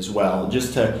retired as well,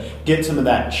 just to get some of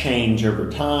that change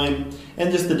over time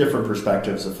and just the different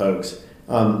perspectives of folks.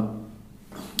 And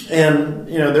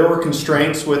there were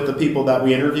constraints with the people that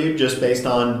we interviewed just based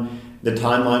on the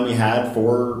timeline we had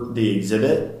for the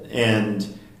exhibit and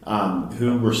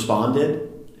who responded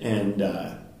and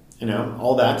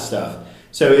all that stuff.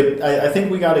 So I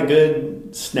think we got a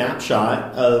good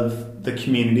snapshot of the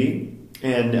community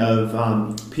and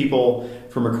of people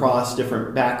from across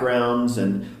different backgrounds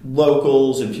and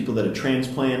locals and people that are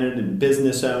transplanted and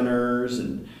business owners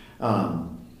and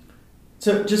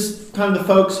so just kind of the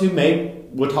folks who make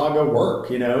Watauga work,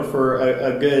 for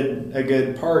a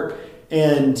good part.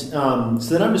 And so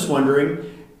then I'm just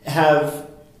wondering, have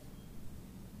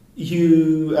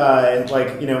you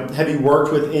have you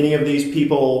worked with any of these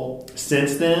people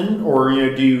since then, or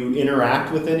do you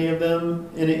interact with any of them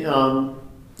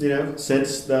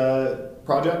since the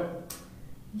project?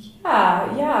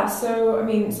 Yeah. So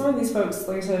some of these folks,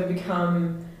 like I said, have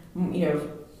become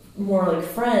more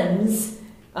friends.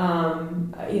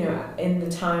 In the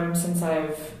time since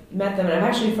I've met them, and I've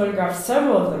actually photographed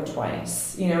several of them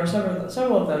twice.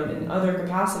 Several of them in other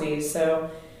capacities. So.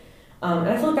 And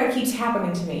I feel like that keeps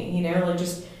happening to me,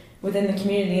 just within the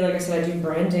community. Like I said, I do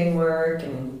branding work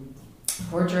and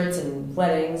portraits and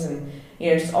weddings and,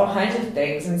 just all kinds of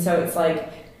things. And so it's I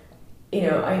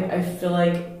feel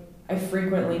like I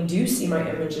frequently do see my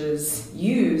images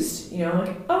used,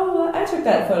 I'm oh, I took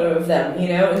that photo of them,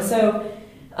 And so,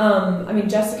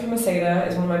 Jessica Maceda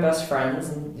is one of my best friends,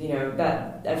 and,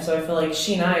 so I feel like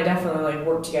she and I definitely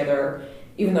work together,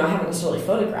 even though I haven't necessarily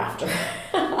photographed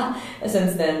her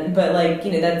since then. But I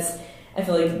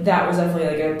feel like that was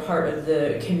definitely a part of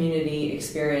the community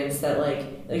experience that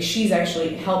she's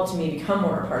actually helped me become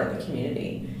more a part of the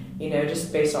community,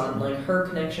 just based on her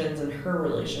connections and her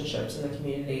relationships in the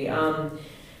community.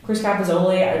 Chris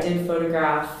Capozzoli, I did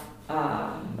photograph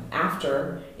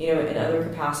after, in other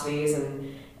capacities,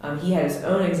 and He had his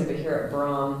own exhibit here at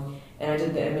Brom, and I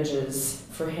did the images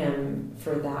for him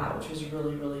for that, which was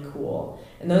really, really cool.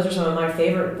 And those are some of my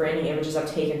favorite branding images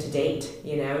I've taken to date,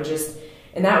 and that was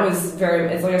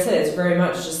it's like I said, it's very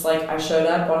much just like I showed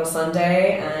up on a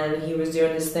Sunday and he was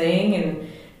doing his thing, and,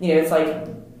 it's like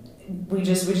we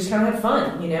just kind of had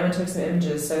fun, and took some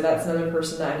images. So that's another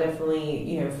person that I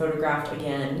definitely, photographed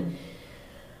again.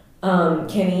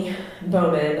 Kenny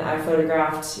Bowman, I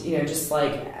photographed, just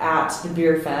like at the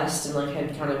beer fest, and like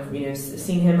had kind of,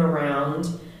 seen him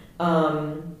around.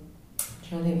 I'm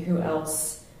trying to think who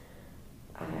else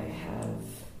I have,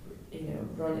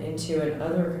 run into in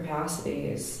other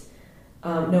capacities.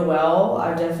 Noelle,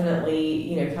 I've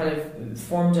definitely, kind of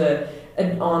formed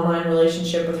an online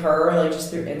relationship with her, like just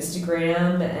through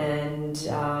Instagram, and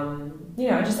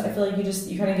I feel like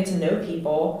you kind of get to know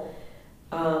people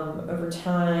over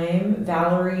time.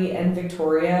 Valerie and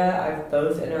Victoria, I've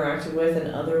both interacted with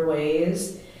in other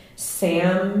ways.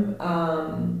 Sam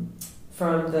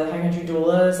from the High Country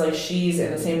Doulas, like she's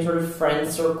in the same sort of friend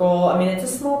circle. I mean, it's a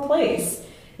small place,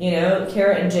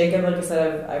 Kara and Jacob, like I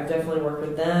said, I've definitely worked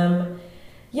with them.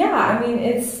 Yeah, I mean,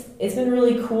 it's been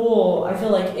really cool. I feel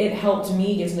like it helped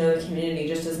me get to know the community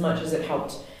just as much as it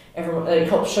helped everyone. It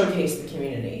helped showcase the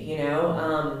community,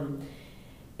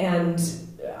 and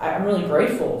I'm really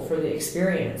grateful for the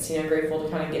experience. Grateful to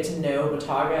kind of get to know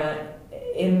Watauga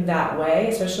in that way,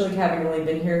 especially like having only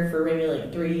been here for maybe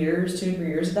like 2 to 3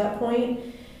 years at that point.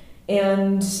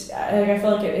 And I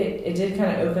feel like it did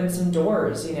kind of open some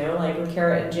doors, like with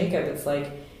Kara and Jacob, it's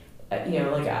like,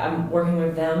 like I'm working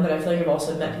with them, but I feel like I've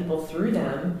also met people through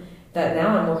them that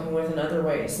now I'm working with in other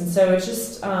ways. And so it's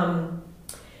just, I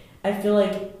feel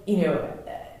like,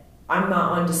 I'm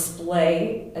not on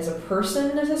display as a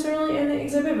person necessarily in the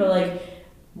exhibit, but like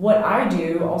what I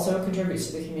do also contributes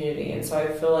to the community. And so I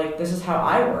feel like this is how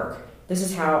I work. This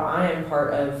is how I am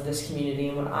part of this community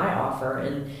and what I offer.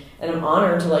 And I'm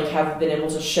honored to like have been able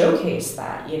to showcase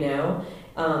that, and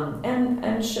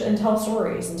tell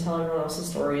stories and tell everyone else's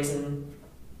stories, and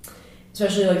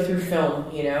especially like through film,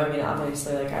 I mean,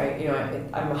 obviously like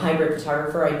I'm a hybrid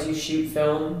photographer. I do shoot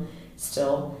film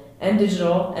still and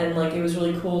digital, and like it was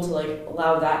really cool to like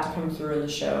allow that to come through in the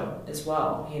show as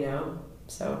well,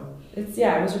 so it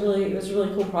was a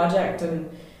really cool project, and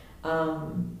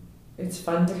it's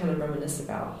fun to kind of reminisce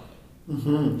about.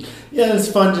 Mm-hmm. Yeah,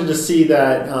 it's fun to just see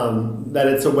that that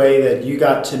it's a way that you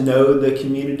got to know the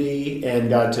community and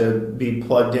got to be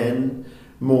plugged in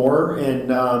more.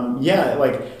 And I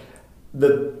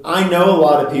know a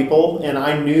lot of people, and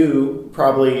I knew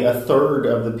probably a third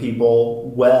of the people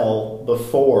well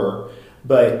before,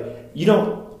 but you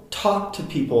don't talk to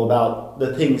people about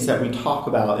the things that we talk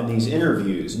about in these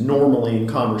interviews normally in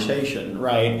conversation,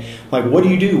 right? Like, what do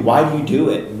you do? Why do you do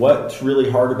it? What's really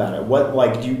hard about it?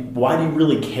 Why do you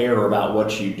really care about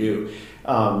what you do?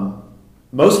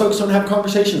 Most folks don't have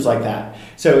conversations like that.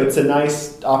 So it's a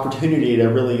nice opportunity to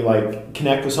really like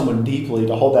connect with someone deeply,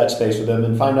 to hold that space with them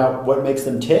and find out what makes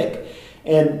them tick.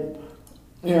 And,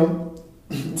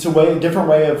 it's a different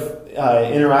way of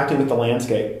interacting with the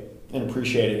landscape and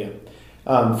appreciating it.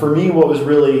 For me, what was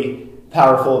really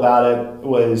powerful about it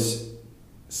was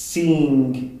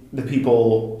seeing the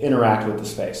people interact with the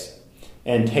space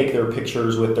and take their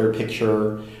pictures with their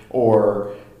picture,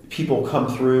 or people come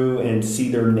through and see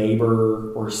their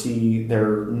neighbor or see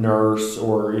their nurse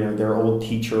or their old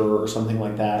teacher or something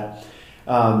like that.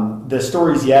 The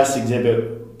Stories Yes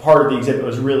exhibit, part of the exhibit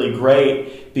was really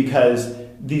great because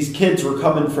these kids were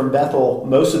coming from Bethel.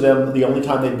 Most of them, the only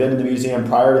time they'd been in the museum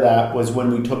prior to that was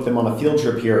when we took them on a field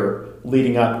trip here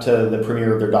leading up to the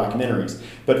premiere of their documentaries.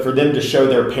 But for them to show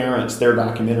their parents their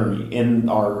documentary in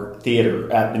our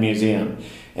theater at the museum,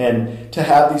 and to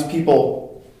have these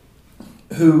people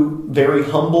who, very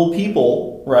humble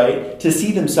people, right, to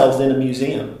see themselves in a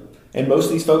museum. And most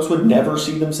of these folks would never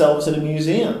see themselves in a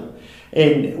museum.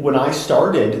 And when I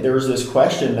started, there was this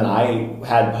question that I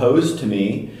had posed to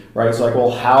me, right? It's like,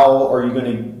 well, how are you going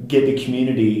to get the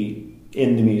community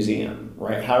in the museum,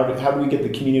 right? How do we get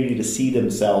the community to see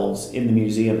themselves in the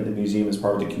museum, and the museum is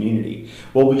part of the community?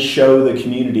 Well, we show the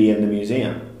community in the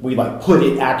museum. We like put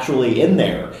it actually in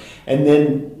there, and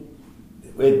then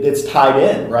it's tied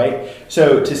in, right?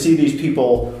 So to see these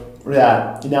people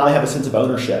that now they have a sense of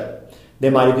ownership. They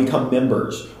might have become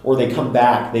members, or they come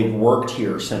back. They've worked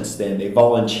here since then. They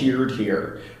volunteered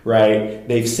here, right?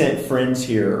 They've sent friends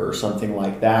here or something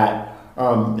like that.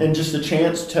 And just a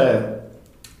chance to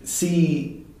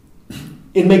see,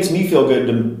 it makes me feel good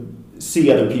to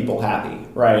see other people happy,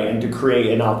 right? And to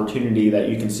create an opportunity that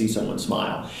you can see someone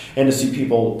smile, and to see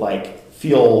people like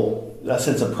feel a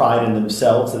sense of pride in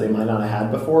themselves that they might not have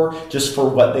had before, just for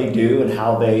what they do and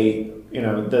how they,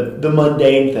 the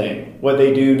mundane thing, what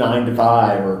they do 9 to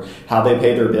 5, or how they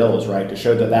pay their bills, right? To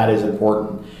show that is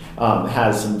important,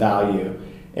 has some value.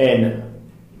 And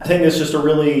I think it's just a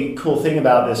really cool thing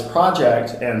about this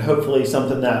project, and hopefully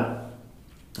something that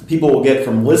people will get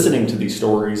from listening to these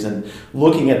stories and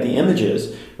looking at the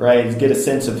images, right? Is get a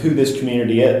sense of who this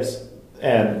community is,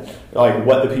 and like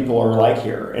what the people are like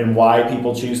here and why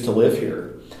people choose to live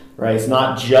here, right? It's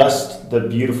not just the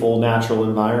beautiful natural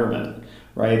environment,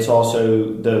 right? It's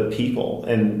also the people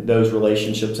and those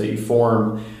relationships that you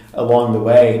form along the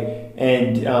way.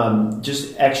 And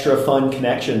just extra fun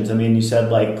connections. I mean, you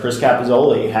said like Chris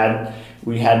Capozzoli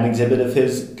we had an exhibit of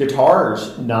his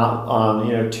guitars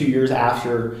not 2 years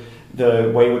after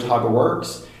the way Watauga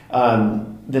works.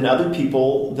 Then other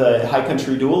people, the High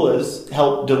Country Doulas,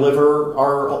 helped deliver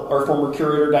our former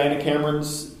curator Diana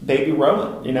Cameron's baby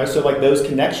Rowan. So like those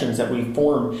connections that we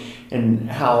form, and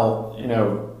how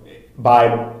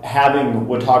by having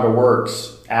Watauga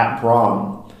Works at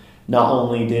Braun, not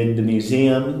only did the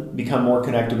museum become more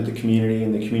connected with the community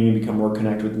and the community become more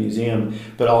connected with the museum,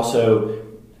 but also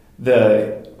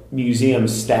the museum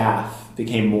staff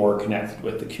became more connected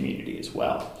with the community as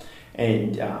well.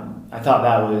 And I thought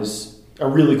that was a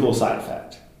really cool side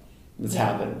effect that's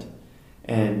happened.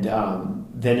 And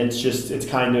then it's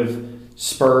kind of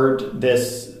spurred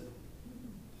this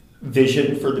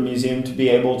vision for the museum to be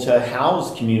able to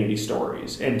house community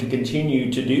stories and to continue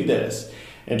to do this.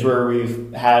 And to where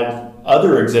we've had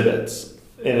other exhibits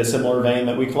in a similar vein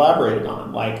that we collaborated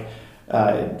on, like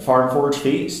Farm Forge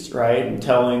Feast, right? And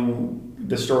telling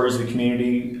the stories of the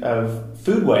community of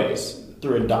foodways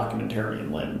through a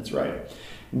documentarian lens, right?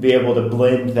 And be able to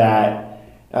blend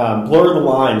that, blur the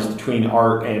lines between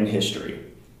art and history,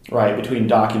 right? Between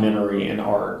documentary and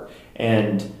art.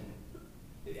 And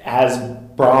as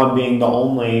Braun being the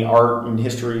only art and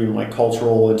history and like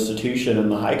cultural institution in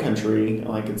the High Country,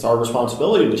 like it's our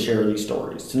responsibility to share these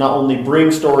stories, to not only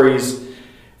bring stories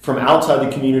from outside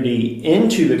the community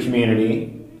into the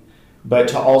community, but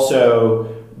to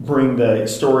also bring the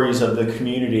stories of the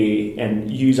community and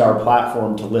use our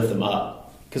platform to lift them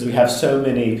up. Because we have so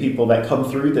many people that come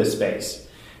through this space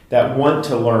that want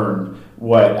to learn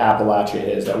what Appalachia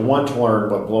is, that want to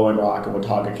learn what Blowing Rock and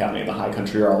Watauga County and the High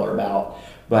Country are all about.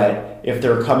 But if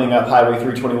they're coming up Highway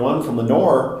 321 from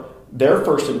Lenoir, their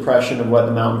first impression of what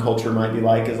the mountain culture might be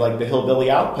like is like the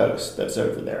hillbilly outpost that's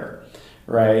over there,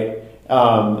 right?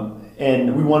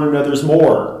 And we want to know there's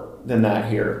more than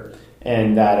that here,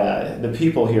 and that the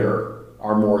people here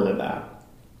are more than that.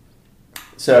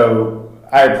 So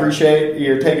I appreciate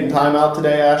you taking time out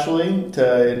today, Ashley,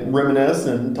 to reminisce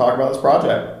and talk about this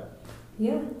project.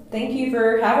 Yeah, thank you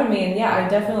for having me. And yeah, I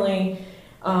definitely...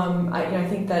 I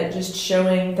think that just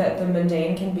showing that the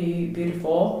mundane can be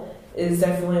beautiful is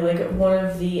definitely like one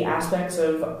of the aspects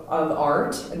of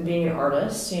art and being an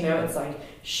artist. It's like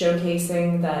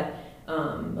showcasing that,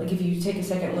 like if you take a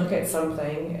second look at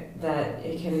something, that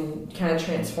it can kind of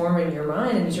transform in your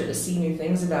mind and you start to see new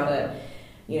things about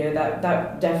it.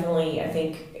 That definitely I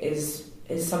think is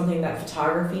something that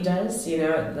photography does.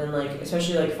 And then like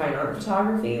especially like fine art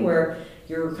photography, where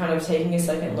you're kind of taking a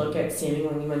second look at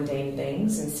seemingly mundane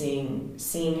things and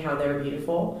seeing how they're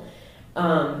beautiful.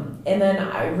 And then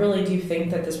I really do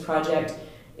think that this project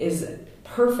is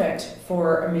perfect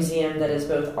for a museum that is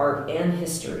both art and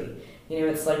history.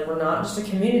 It's like we're not just a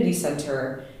community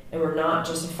center and we're not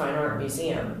just a fine art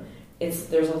museum.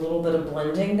 There's a little bit of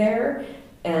blending there.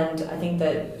 And I think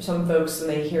that some folks, when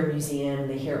they hear museum,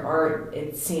 they hear art,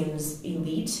 it seems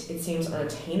elite, it seems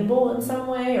unattainable in some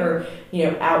way, or,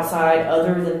 outside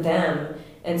other than them.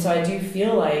 And so I do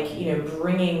feel like,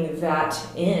 bringing that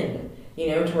in,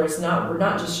 to where we're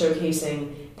not just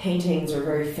showcasing paintings or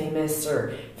very famous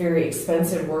or very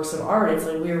expensive works of art. It's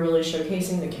like we're really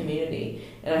showcasing the community.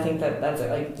 And I think that's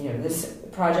like, this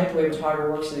project, Way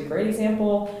Watauga Works, is a great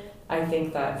example. I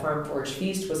think that Farm Forge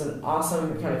Feast was an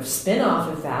awesome kind of spin-off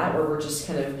of that, where we're just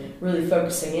kind of really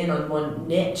focusing in on one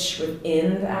niche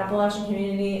within the Appalachian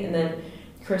community. And then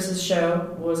Chris's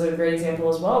show was a great example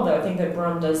as well. But I think that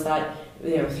Braun does that,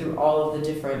 through all of the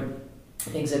different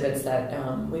exhibits that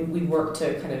we work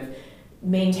to kind of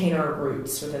maintain our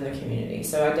roots within the community.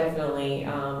 So I definitely,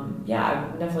 I'm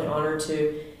definitely honored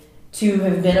to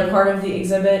have been a part of the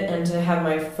exhibit and to have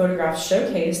my photographs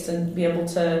showcased and be able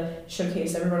to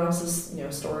showcase everyone else's,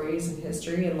 stories and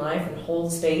history and life and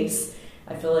hold space.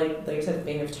 I feel like I said,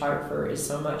 being a photographer is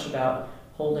so much about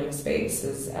holding space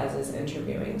as is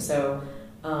interviewing. So,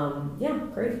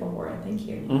 grateful for it. Thank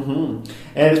you. Mm-hmm.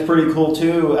 And it's pretty cool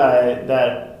too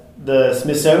that the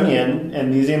Smithsonian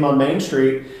and Museum on Main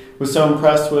Street was so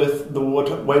impressed with the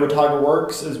way Watauga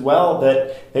works as well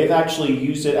that they've actually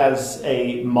used it as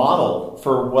a model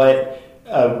for what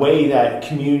a way that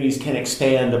communities can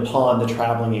expand upon the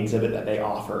traveling exhibit that they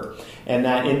offer. And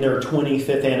that in their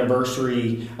 25th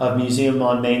anniversary of Museum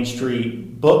on Main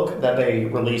Street book that they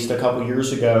released a couple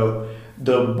years ago,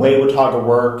 the way Watauga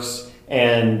works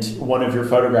and one of your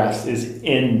photographs is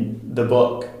in the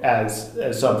book as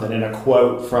something, and a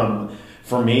quote from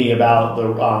me about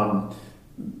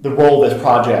the role of this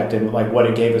project and like what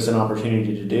it gave us an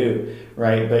opportunity to do,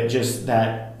 right? But just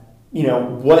that,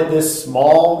 what this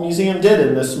small museum did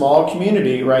in this small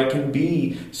community, right, can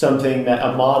be something that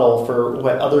a model for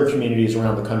what other communities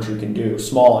around the country can do,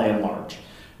 small and large,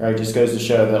 right? Just goes to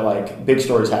show that like big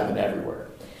stories happen everywhere.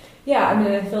 Yeah, I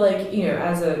mean, I feel like,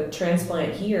 as a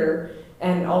transplant here,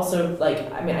 and also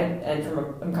like, I mean,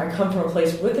 I come from a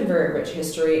place with a very rich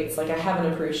history. It's like I have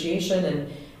an appreciation,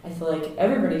 and I feel like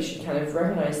everybody should kind of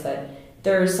recognize that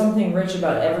there's something rich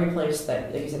about every place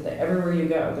that, like you said, that everywhere you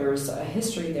go, there's a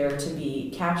history there to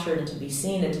be captured and to be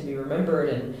seen and to be remembered.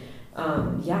 And I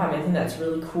mean, I think that's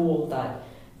really cool that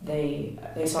they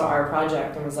saw our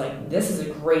project and was like, this is a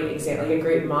great example, like a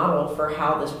great model for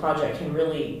how this project can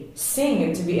really sing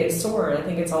and to be and soar. And I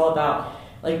think it's all about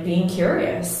like being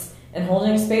curious and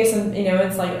holding space, and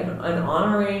it's like an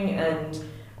honoring and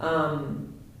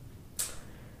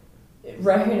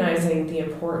recognizing the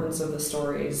importance of the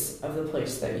stories of the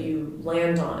place that you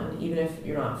land on, even if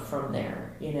you're not from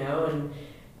there, and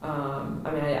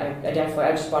I mean, I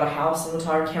just bought a house in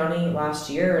Watauga County last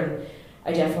year, and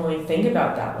I definitely think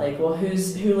about that, like, well, who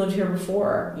lived here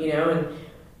before, and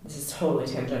this is totally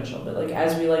tangential, but like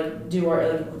as we like do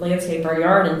our landscape our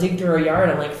yard and dig through our yard,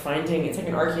 I'm like finding it's like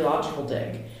an archaeological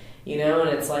dig, and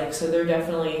it's like, so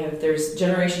there's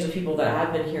generations of people that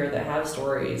have been here that have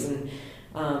stories, and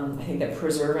I think that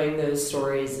preserving those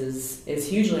stories is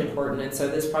hugely important. And so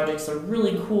this project's a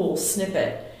really cool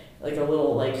snippet, like a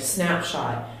little like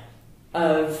snapshot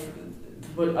of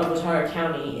Watauga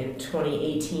County in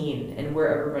 2018 and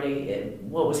where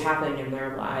what was happening in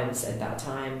their lives at that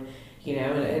time, and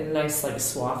a nice like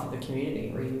swath of the community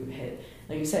where you hit,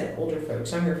 like you said, older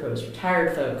folks, younger folks,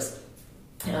 retired folks,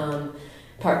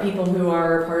 people who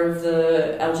are part of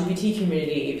the LGBT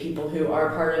community, people who are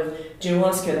part of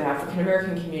Junaluska, the African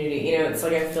American community. It's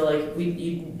like I feel like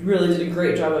you really did a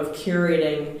great job of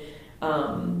curating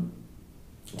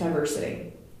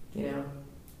diversity. I don't know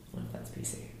if that's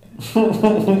PC.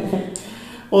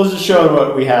 Well, it's just showing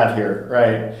what we have here,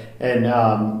 right? And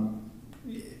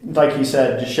like you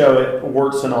said, to show it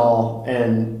warts and all,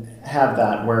 and have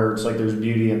that where it's like there's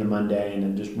beauty in the mundane,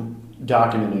 and just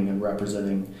documenting and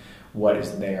representing what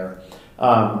is there.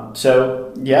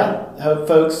 So yeah, hope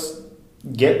folks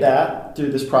get that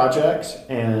through this project,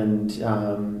 and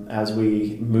as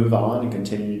we move on and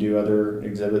continue to do other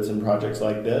exhibits and projects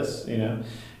like this,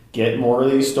 get more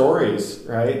of these stories,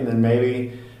 right? And then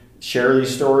maybe share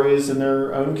these stories in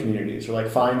their own communities, or like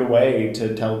find a way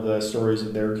to tell the stories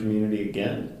of their community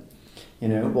again.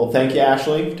 Well, thank you,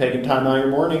 Ashley, for taking time out of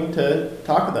your morning to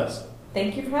talk with us.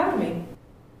 Thank you for having me.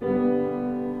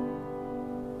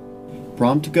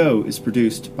 Brom to Go is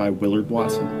produced by Willard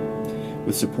Wasson,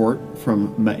 with support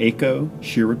from Maeko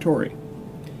Shiratori.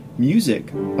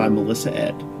 Music by Melissa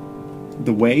Ed.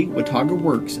 The Way Watauga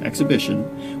Works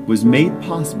exhibition was made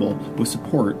possible with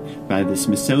support by the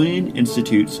Smithsonian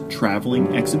Institute's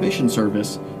traveling exhibition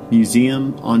service,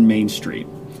 Museum on Main Street,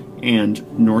 and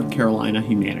North Carolina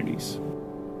Humanities.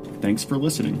 Thanks for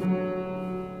listening.